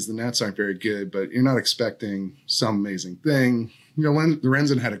it out because the Nats aren't very good, but you're not expecting some amazing thing. You know,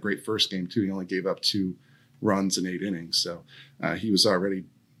 Lorenzen had a great first game too. He only gave up 2 runs in 8 innings. So he was already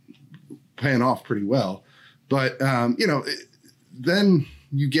paying off pretty well. But, you know, then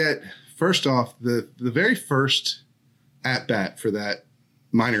you get, first off, the very first at bat for that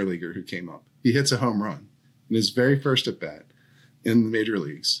minor leaguer who came up. He hits a home run in his very first at bat in the major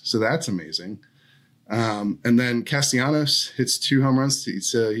leagues. So that's amazing. And then Castellanos hits 2 home runs.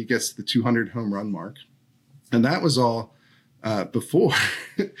 So he gets the 200 home run mark. And that was all before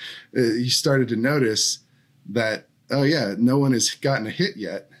you started to notice that, oh yeah, no one has gotten a hit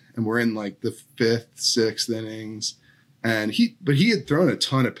yet. And we're in like the 5th, 6th innings. And he had thrown a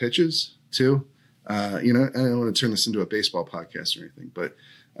ton of pitches too. You know, I don't want to turn this into a baseball podcast or anything, but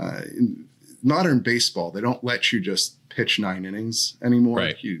in modern baseball, they don't let you just pitch 9 innings anymore.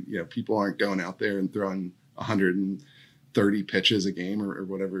 Right. You know, people aren't going out there and throwing 130 pitches a game or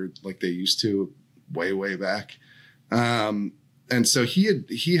whatever like they used to way back. And so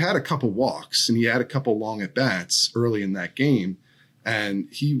he had a couple walks and he had a couple long at bats early in that game. And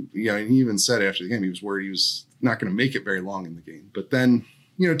he even said after the game, he was worried he was not going to make it very long in the game. But then,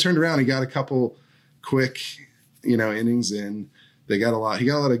 you know, turned around, he got a couple quick, you know, innings in. He got a lot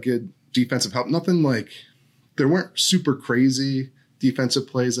of good defensive help. Nothing like, there weren't super crazy defensive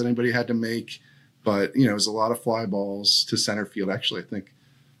plays that anybody had to make, but, you know, it was a lot of fly balls to center field. Actually, I think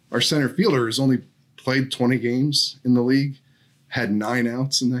our center fielder has only played 20 games in the league, had 9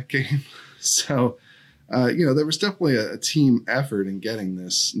 outs in that game. So, you know, there was definitely a team effort in getting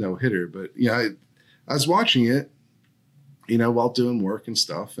this no hitter. But, you know, I was watching it, you know, while doing work and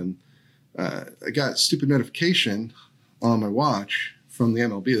stuff. And I got a stupid notification on my watch from the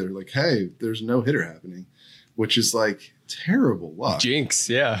MLB. They're like, hey, there's no hitter happening, which is like terrible luck. Jinx,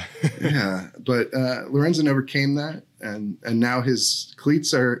 yeah. Yeah. But Lorenzen overcame that. And now his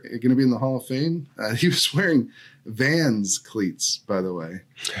cleats are going to be in the Hall of Fame. He was wearing Vans cleats, by the way.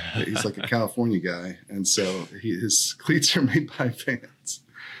 He's like a California guy. And so his cleats are made by Vans.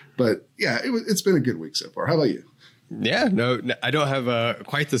 But yeah, it's been a good week so far. How about you? Yeah, no, I don't have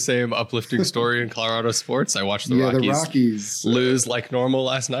quite the same uplifting story in Colorado sports. I watched the Rockies lose like normal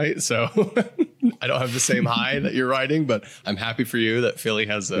last night, so I don't have the same high that you're riding. But I'm happy for you that Philly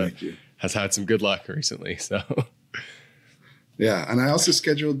has had some good luck recently. So yeah, and I also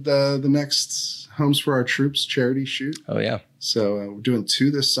scheduled the next Homes for Our Troops charity shoot. Oh yeah, so we're doing 2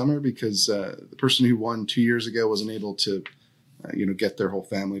 this summer because the person who won 2 years ago wasn't able to, you know, get their whole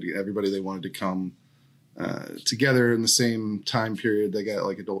family to everybody they wanted to come together in the same time period. They got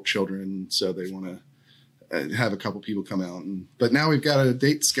like adult children, so they want to have a couple people come out. But now we've got a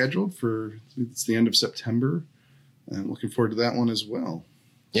date scheduled it's the end of September. I'm looking forward to that one as well.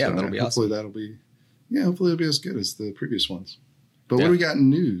 Yeah, so, that'll be hopefully awesome. Hopefully it'll be as good as the previous ones. But what do we got in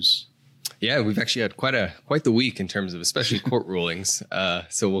news? Yeah, we've actually had quite the week in terms of especially court rulings.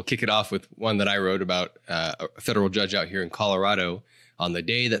 So we'll kick it off with one that I wrote about. A federal judge out here in Colorado, on the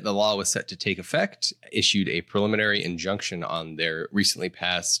day that the law was set to take effect, issued a preliminary injunction on their recently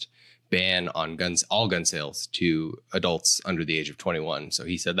passed ban on all gun sales to adults under the age of 21. So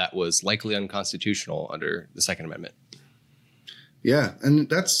he said that was likely unconstitutional under the Second Amendment. Yeah, and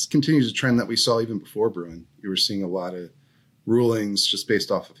that's continues a trend that we saw even before Bruen. You were seeing a lot of rulings just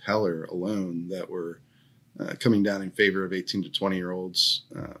based off of Heller alone that were coming down in favor of 18 to 20-year-olds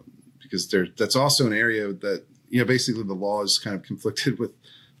because that's also an area that, you know, basically the law is kind of conflicted with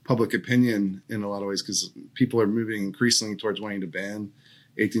public opinion in a lot of ways because people are moving increasingly towards wanting to ban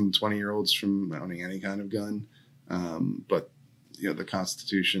 18 to 20-year-olds from owning any kind of gun. But, you know, the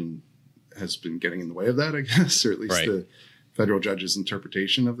Constitution has been getting in the way of that, I guess, or at least the federal judge's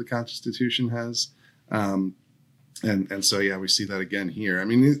interpretation of the Constitution has. And so, yeah, we see that again here. I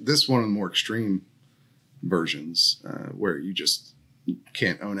mean, this one of the more extreme versions where you just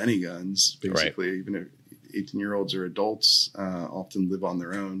can't own any guns, basically, even if 18-year-olds or adults often live on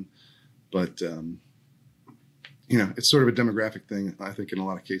their own. But, you know, it's sort of a demographic thing, I think, in a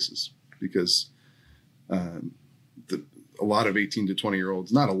lot of cases, because a lot of 18 to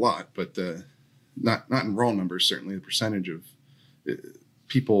 20-year-olds, not a lot, but not in raw numbers, certainly the percentage of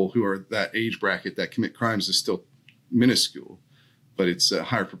people who are that age bracket that commit crimes is still minuscule, but it's a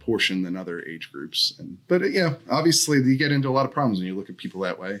higher proportion than other age groups. But yeah, obviously you get into a lot of problems when you look at people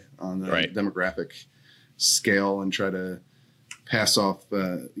that way on the demographic scale and try to pass off,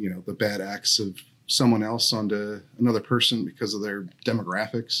 you know, the bad acts of someone else onto another person because of their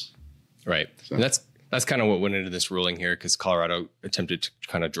demographics. Right. So. And that's kind of what went into this ruling here, because Colorado attempted to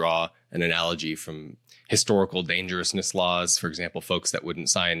kind of draw an analogy from historical dangerousness laws. For example, folks that wouldn't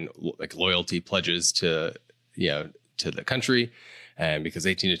sign like loyalty pledges to the country, and because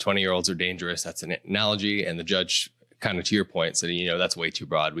 18 to 20-year-olds are dangerous, that's an analogy. And the judge, kind of to your point, said, that's way too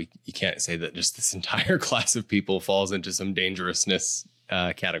broad. You can't say that just this entire class of people falls into some dangerousness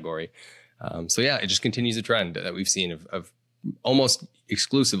category. It just continues a trend that we've seen of almost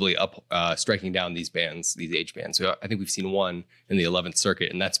exclusively striking down these bans, these age bans. So I think we've seen one in the 11th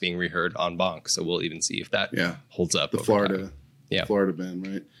Circuit, and that's being reheard en banc. So we'll even see if that holds up. The Florida ban,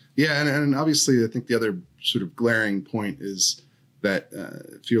 right? Yeah, and obviously I think the other sort of glaring point is that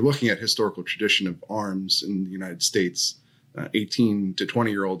if you're looking at historical tradition of arms in the United States, 18 to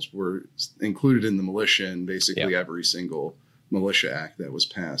 20-year-olds were included in the militia in basically every single militia act that was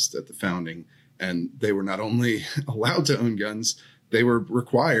passed at the founding. And they were not only allowed to own guns, they were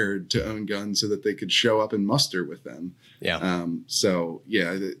required to own guns so that they could show up and muster with them. Yeah.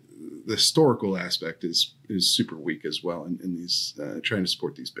 The historical aspect is super weak as well in these trying to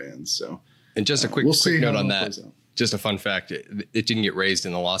support these bans. So, and just a quick note on that. Just a fun fact: it didn't get raised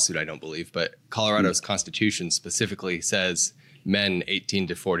in the lawsuit, I don't believe, but Colorado's Constitution specifically says men 18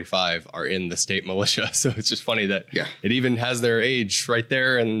 to 45 are in the state militia. So it's just funny that it even has their age right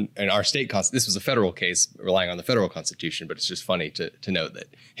there. And our state this was a federal case relying on the federal Constitution, but it's just funny to note that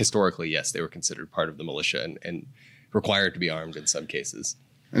historically, yes, they were considered part of the militia and required to be armed in some cases.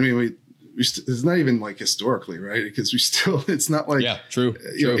 I mean, it's not even like historically, right? Because it's not like, true.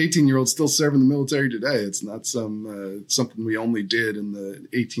 18-year-olds still serve in the military today. It's not something we only did in the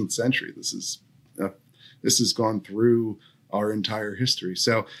 18th century. This has gone through our entire history.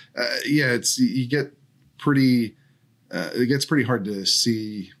 So, it gets pretty hard to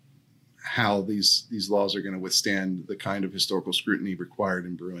see how these laws are going to withstand the kind of historical scrutiny required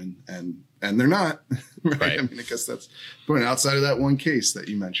in Bruen, and they're not. Right? I mean, I guess that's going outside of that one case that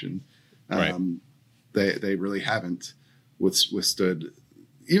you mentioned. They really haven't withstood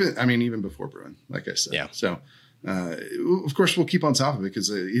even before Bruen, like I said. Yeah. So, of course, we'll keep on top of it because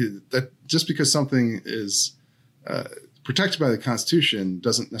that just because something is protected by the Constitution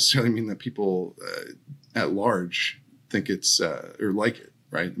doesn't necessarily mean that people at large think it's or like it,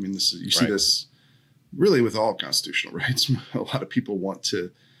 right? I mean, see this really with all constitutional rights. A lot of people want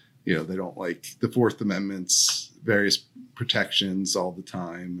to, they don't like the Fourth Amendment's various protections all the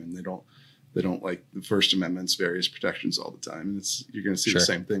time, and they don't like the First Amendment's various protections all the time. And you're going to see the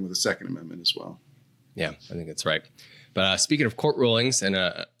same thing with the Second Amendment as well. Yeah, I think that's right. But speaking of court rulings and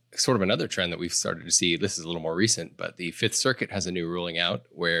sort of another trend that we've started to see, this is a little more recent, but the Fifth Circuit has a new ruling out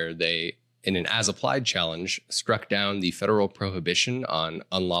where they, in an as-applied challenge, struck down the federal prohibition on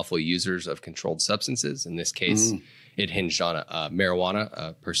unlawful users of controlled substances. In this case, it hinged on marijuana,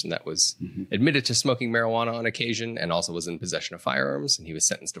 a person that was admitted to smoking marijuana on occasion and also was in possession of firearms, and he was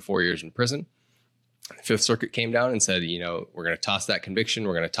sentenced to 4 years in prison. The Fifth Circuit came down and said, we're going to toss that conviction,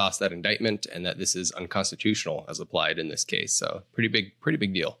 we're going to toss that indictment, and that this is unconstitutional as applied in this case. So pretty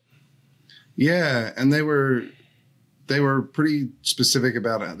big deal. Yeah, and they were pretty specific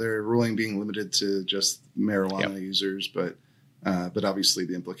about their ruling being limited to just marijuana users, but obviously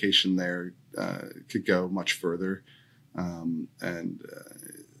the implication there could go much further. And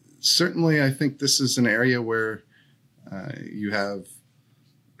certainly I think this is an area where you have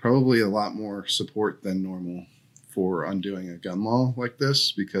probably a lot more support than normal for undoing a gun law like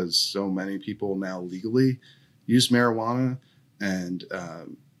this, because so many people now legally use marijuana, and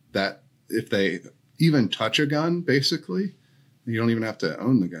that if they even touch a gun, basically, you don't even have to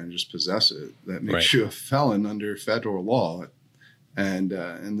own the gun, just possess it. That makes you a felon under federal law. And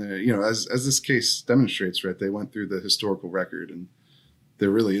as this case demonstrates, right, they went through the historical record, and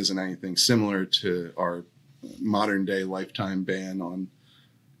there really isn't anything similar to our modern day lifetime ban on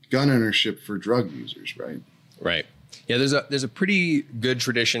gun ownership for drug users, right? Right. Yeah, there's a pretty good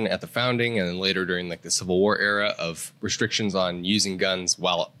tradition at the founding and then later during like the Civil War era of restrictions on using guns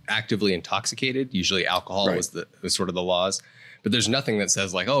while actively intoxicated. Usually alcohol was sort of the laws. But there's nothing that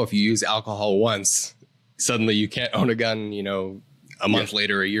says like, oh, if you use alcohol once, suddenly you can't own a gun, a month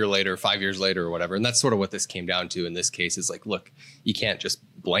later, a year later, 5 years later, or whatever. And that's sort of what this came down to in this case is like, look, you can't just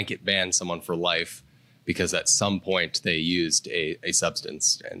blanket ban someone for life because at some point they used a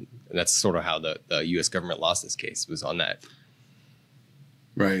substance. And that's sort of how the U.S. government lost this case, was on that.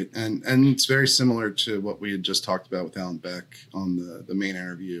 Right. And it's very similar to what we had just talked about with Alan Beck on the main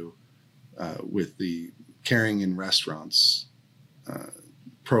interview with the carrying in restaurants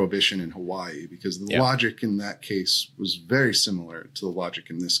prohibition in Hawaii, because the logic in that case was very similar to the logic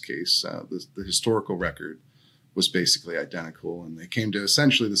in this case. The historical record was basically identical, and they came to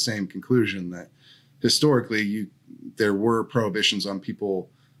essentially the same conclusion that historically, there were prohibitions on people,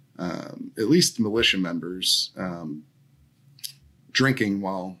 at least militia members, drinking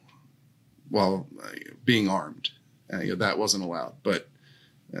while being armed. That wasn't allowed. But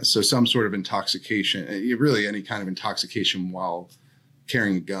so some sort of intoxication, really any kind of intoxication while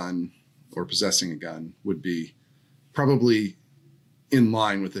carrying a gun or possessing a gun would be probably in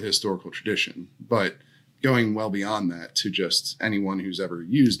line with the historical tradition. But going well beyond that to just anyone who's ever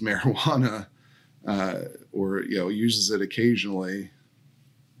used marijuana or uses it occasionally,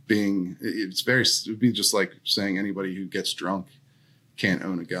 it would be just like saying anybody who gets drunk can't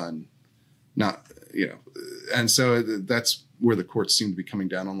own a gun. And so that's where the courts seem to be coming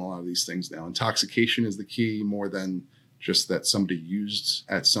down on a lot of these things now. Intoxication is the key more than just that somebody used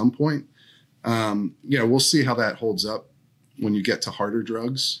at some point. We'll see how that holds up when you get to harder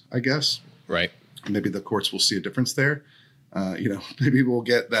drugs, I guess. Right. Maybe the courts will see a difference there. Maybe we'll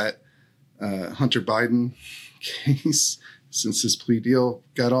get that Hunter Biden case since his plea deal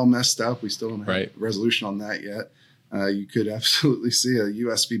got all messed up. We still don't have a resolution on that yet. You could absolutely see a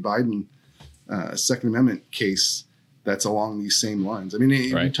US v. Biden Second Amendment case that's along these same lines. I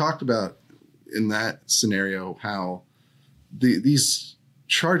mean, we talked about in that scenario how these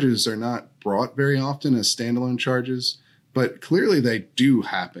charges are not brought very often as standalone charges, but clearly they do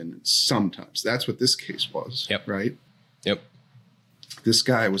happen sometimes. That's what this case was, right? Yep. This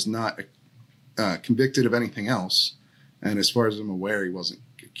guy was not convicted of anything else. And as far as I'm aware, he wasn't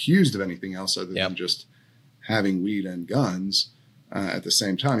accused of anything else other than just having weed and guns. At the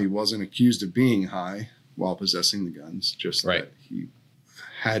same time, he wasn't accused of being high while possessing the guns, just that he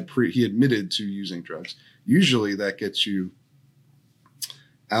he admitted to using drugs. Usually that gets you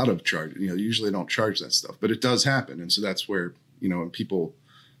out of charge. Usually they don't charge that stuff, but it does happen. And so that's where, when people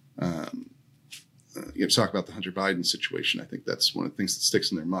talk about the Hunter Biden situation, I think that's one of the things that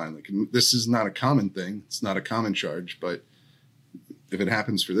sticks in their mind. Like, this is not a common thing. It's not a common charge, but if it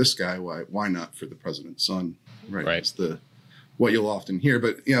happens for this guy, why not for the president's son? Right. It's what you'll often hear.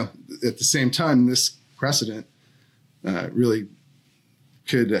 But, at the same time, this precedent really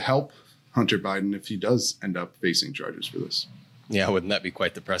could help Hunter Biden if he does end up facing charges for this. Yeah, wouldn't that be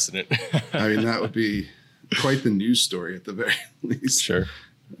quite the precedent? I mean, that would be quite the news story at the very least. Sure.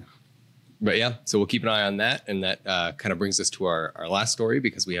 But so we'll keep an eye on that. And that kind of brings us to our last story,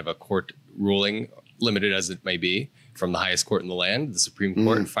 because we have a court ruling, limited as it may be, from the highest court in the land. The Supreme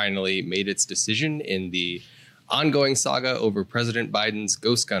Court finally made its decision in the ongoing saga over President Biden's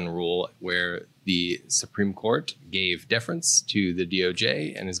ghost gun rule, where the Supreme Court gave deference to the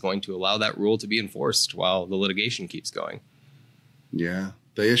DOJ and is going to allow that rule to be enforced while the litigation keeps going. Yeah,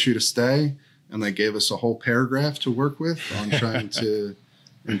 they issued a stay and they gave us a whole paragraph to work with on trying to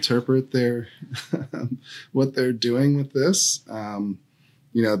interpret what they're doing with this.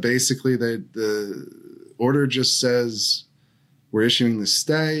 Basically the order just says we're issuing the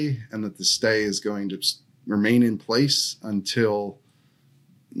stay, and that the stay is going to remain in place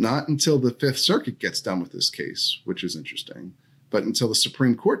not until the Fifth Circuit gets done with this case, which is interesting, but until the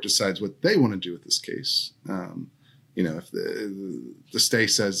Supreme Court decides what they want to do with this case. If the stay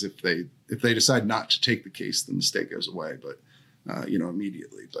says if they decide not to take the case, then the stay goes away, but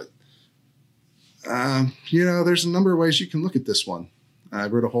immediately. But there's a number of ways you can look at this one. I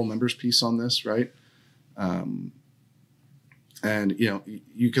wrote a whole members piece on this, right? And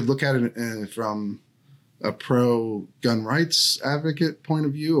you could look at it from a pro-gun rights advocate point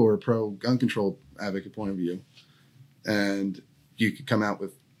of view or a pro-gun control advocate point of view, and you could come out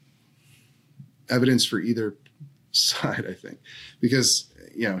with evidence for either side, I think, because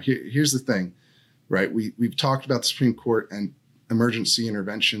here's the thing, right? We've talked about the Supreme Court and emergency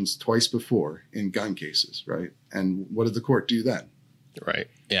interventions twice before in gun cases, right? And what did the court do then? Right.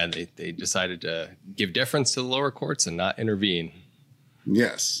 Yeah, they decided to give deference to the lower courts and not intervene.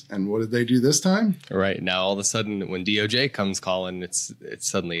 Yes. And what did they do this time? Right. Now, all of a sudden, when DOJ comes calling, it's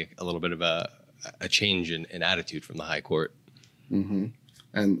suddenly a little bit of a change in attitude from the high court. Mm-hmm.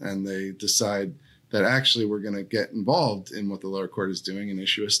 And they decide that actually we're going to get involved in what the lower court is doing and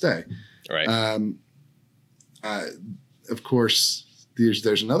issue a stay. Right. Of course,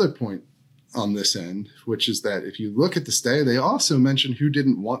 there's another point on this end, which is that if you look at the stay, they also mentioned who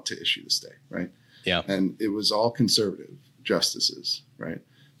didn't want to issue the stay, right? Yeah. And it was all conservative justices, right?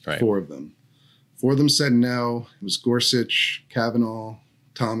 Right. Four of them said no. It was Gorsuch, Kavanaugh,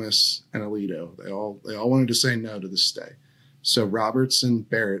 Thomas, and Alito. They all wanted to say no to the stay. So Roberts and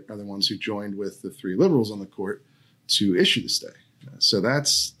Barrett are the ones who joined with the three liberals on the court to issue the stay. So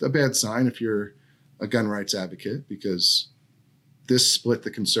that's a bad sign if you're a gun rights advocate, because this split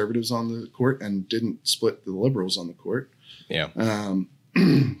the conservatives on the court and didn't split the liberals on the court. Yeah.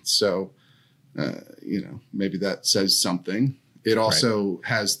 So maybe that says something. It also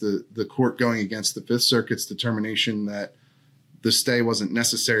has the court going against the Fifth Circuit's determination that the stay wasn't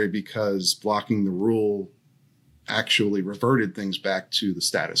necessary because blocking the rule actually reverted things back to the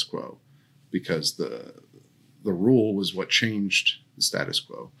status quo, because the rule was what changed the status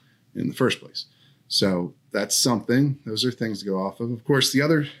quo in the first place. So that's something. Those are things to go off of. Of course, the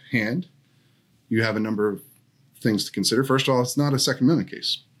other hand, you have a number of things to consider. First of all, it's not a Second Amendment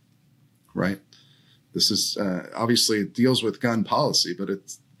case, right? This is obviously it deals with gun policy, but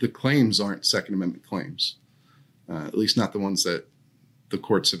the claims aren't Second Amendment claims, at least not the ones that the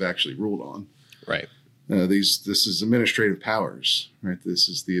courts have actually ruled on. Right. This is administrative powers, right? This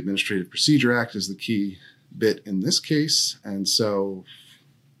is the Administrative Procedure Act is the key bit in this case. And so,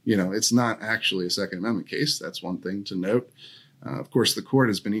 it's not actually a Second Amendment case. That's one thing to note. Of course, the court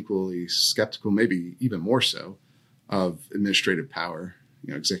has been equally skeptical, maybe even more so, of administrative power,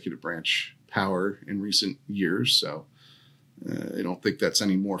 executive branch power in recent years. So I don't think that's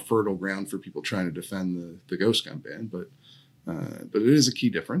any more fertile ground for people trying to defend the ghost gun ban, but it is a key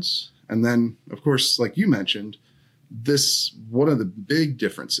difference. And then, of course, like you mentioned, one of the big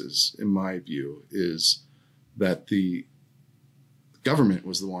differences in my view is that the government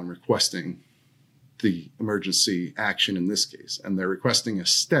was the one requesting the emergency action in this case, and they're requesting a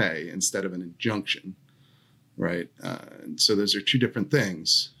stay instead of an injunction, right? And so those are two different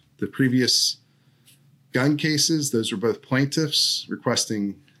things. The previous gun cases, those were both plaintiffs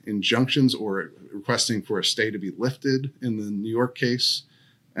requesting injunctions or requesting for a stay to be lifted in the New York case.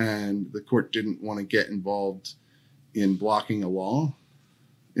 And the court didn't want to get involved in blocking a law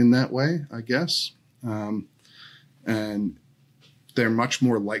in that way, I guess. And they're much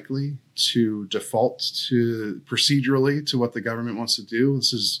more likely to default procedurally to what the government wants to do.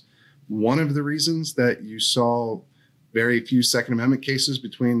 This is one of the reasons that you saw very few Second Amendment cases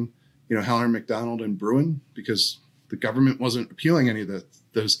between, Heller, McDonald, and Bruen, because the government wasn't appealing any of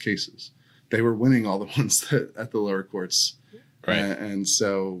those cases. They were winning all the ones at the lower courts. Right. And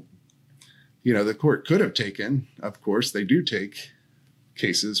so, the court could have taken, of course, they do take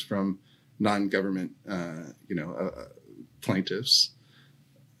cases from non-government, plaintiffs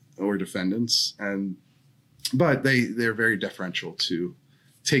or defendants, but they're very deferential to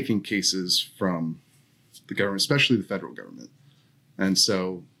taking cases from the government, especially the federal government. And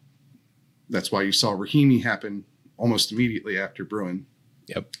so that's why you saw Rahimi happen almost immediately after Bruen.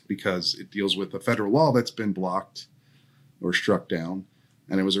 Yep. Because it deals with a federal law that's been blocked or struck down,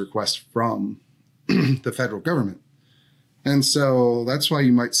 and it was a request from the federal government. And so that's why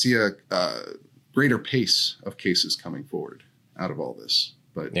you might see a greater pace of cases coming forward out of all this.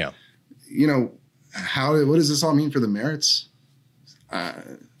 But, yeah, what does this all mean for the merits? I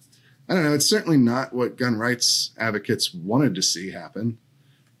don't know. It's certainly not what gun rights advocates wanted to see happen,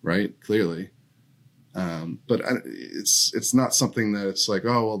 right? Clearly. But it's not something that it's like,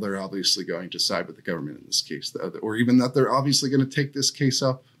 oh, well, they're obviously going to side with the government in this case, or even that they're obviously going to take this case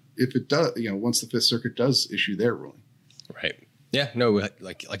up if it does, once the Fifth Circuit does issue their ruling. Right. Yeah. No,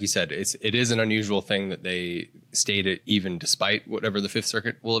 like you said, it is an unusual thing that they stayed it even despite whatever the Fifth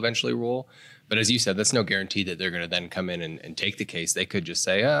Circuit will eventually rule. But as you said, that's no guarantee that they're going to then come in and take the case. They could just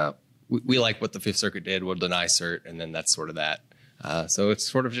say, we like what the Fifth Circuit did, we'll deny cert, and then that's sort of that. So it's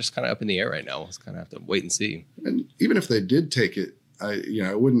sort of just kind of up in the air right now. We'll just kind of have to wait and see. And even if they did take it,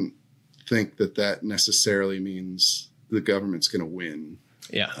 I wouldn't think that necessarily means the government's going to win.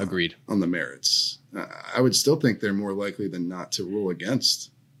 Yeah, agreed. On the merits. I would still think they're more likely than not to rule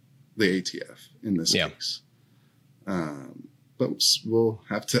against the ATF in this case. But we'll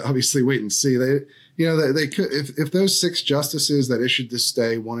have to obviously wait and see. They could, if those 6 justices that issued this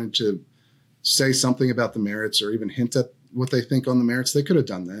stay wanted to say something about the merits or even hint at what they think on the merits, they could have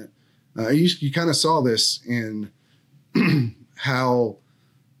done that. You kind of saw this in how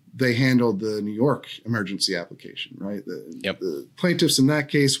they handled the New York emergency application, right? The plaintiffs in that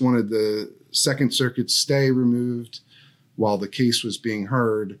case wanted the Second Circuit stay removed while the case was being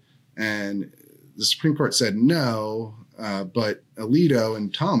heard. And the Supreme Court said no, but Alito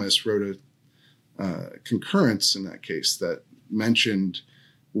and Thomas wrote a concurrence in that case that mentioned,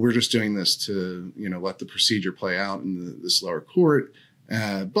 we're just doing this to, let the procedure play out in this lower court.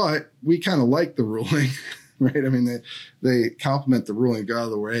 But we kind of like the ruling, right? I mean, they compliment the ruling, go out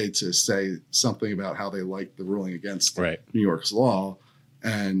of the way to say something about how they like the ruling against New York's law.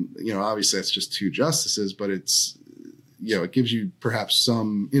 And, obviously that's just 2 justices, but it's, it gives you perhaps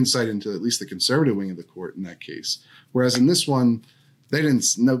some insight into at least the conservative wing of the court in that case. Whereas in this one,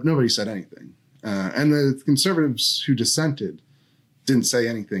 nobody said anything. And the conservatives who dissented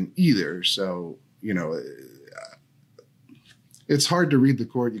it's hard to read the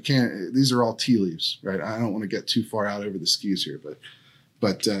court. You can't. These are all tea leaves, right? I don't want to get too far out over the skis here,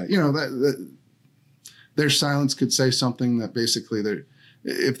 but you know that their silence could say something that basically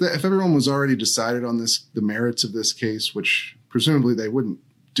if everyone was already decided on the merits of this case, which presumably they wouldn't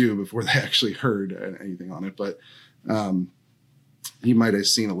do before they actually heard anything on it, but you might have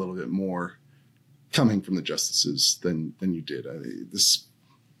seen a little bit more coming from the justices than you did.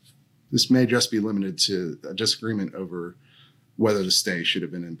 This may just be limited to a disagreement over whether the stay should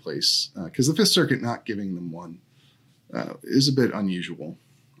have been in place, because the Fifth Circuit not giving them one is a bit unusual,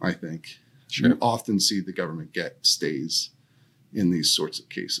 I think. Sure. You often see the government get stays in these sorts of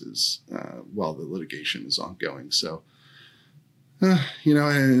cases while the litigation is ongoing. So, you know,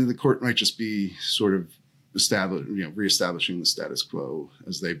 and the court might just be sort of reestablishing the status quo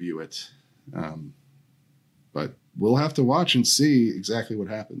as they view it. But we'll have to watch and see exactly what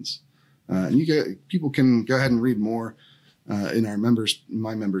happens. And people can go ahead and read more in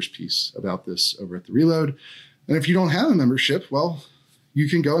my members piece about this over at the Reload. And if you don't have a membership, well, you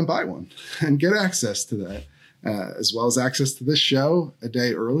can go and buy one and get access to that, as well as access to this show a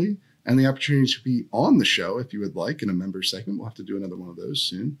day early and the opportunity to be on the show if you would like in a member segment. We'll have to do another one of those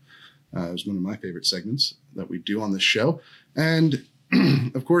soon. It's one of my favorite segments that we do on this show. And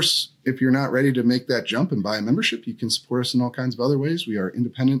of course, if you're not ready to make that jump and buy a membership, you can support us in all kinds of other ways. We are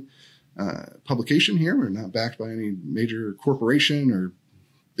independent publication here. We're not backed by any major corporation or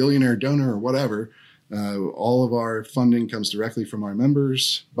billionaire donor or whatever. All of our funding comes directly from our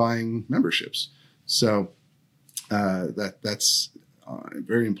members buying memberships. So that's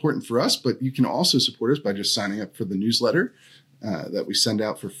very important for us. But you can also support us by just signing up for the newsletter that we send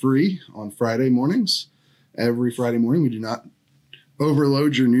out for free on Friday mornings. Every Friday morning, we do not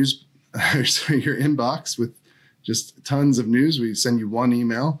overload your your inbox with just tons of news. We send you one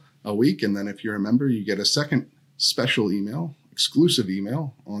email a week, and then if you're a member, you get a second special email, exclusive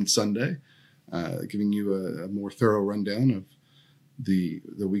email on Sunday, giving you a more thorough rundown of the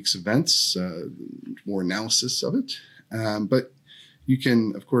week's events, more analysis of it. But you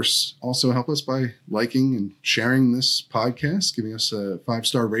can, of course, also help us by liking and sharing this podcast, giving us a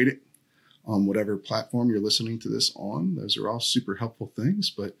 5-star rating on whatever platform you're listening to this on. Those are all super helpful things.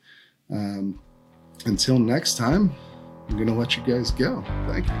 But until next time, I'm going to let you guys go.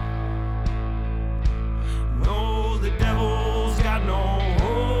 Thank you.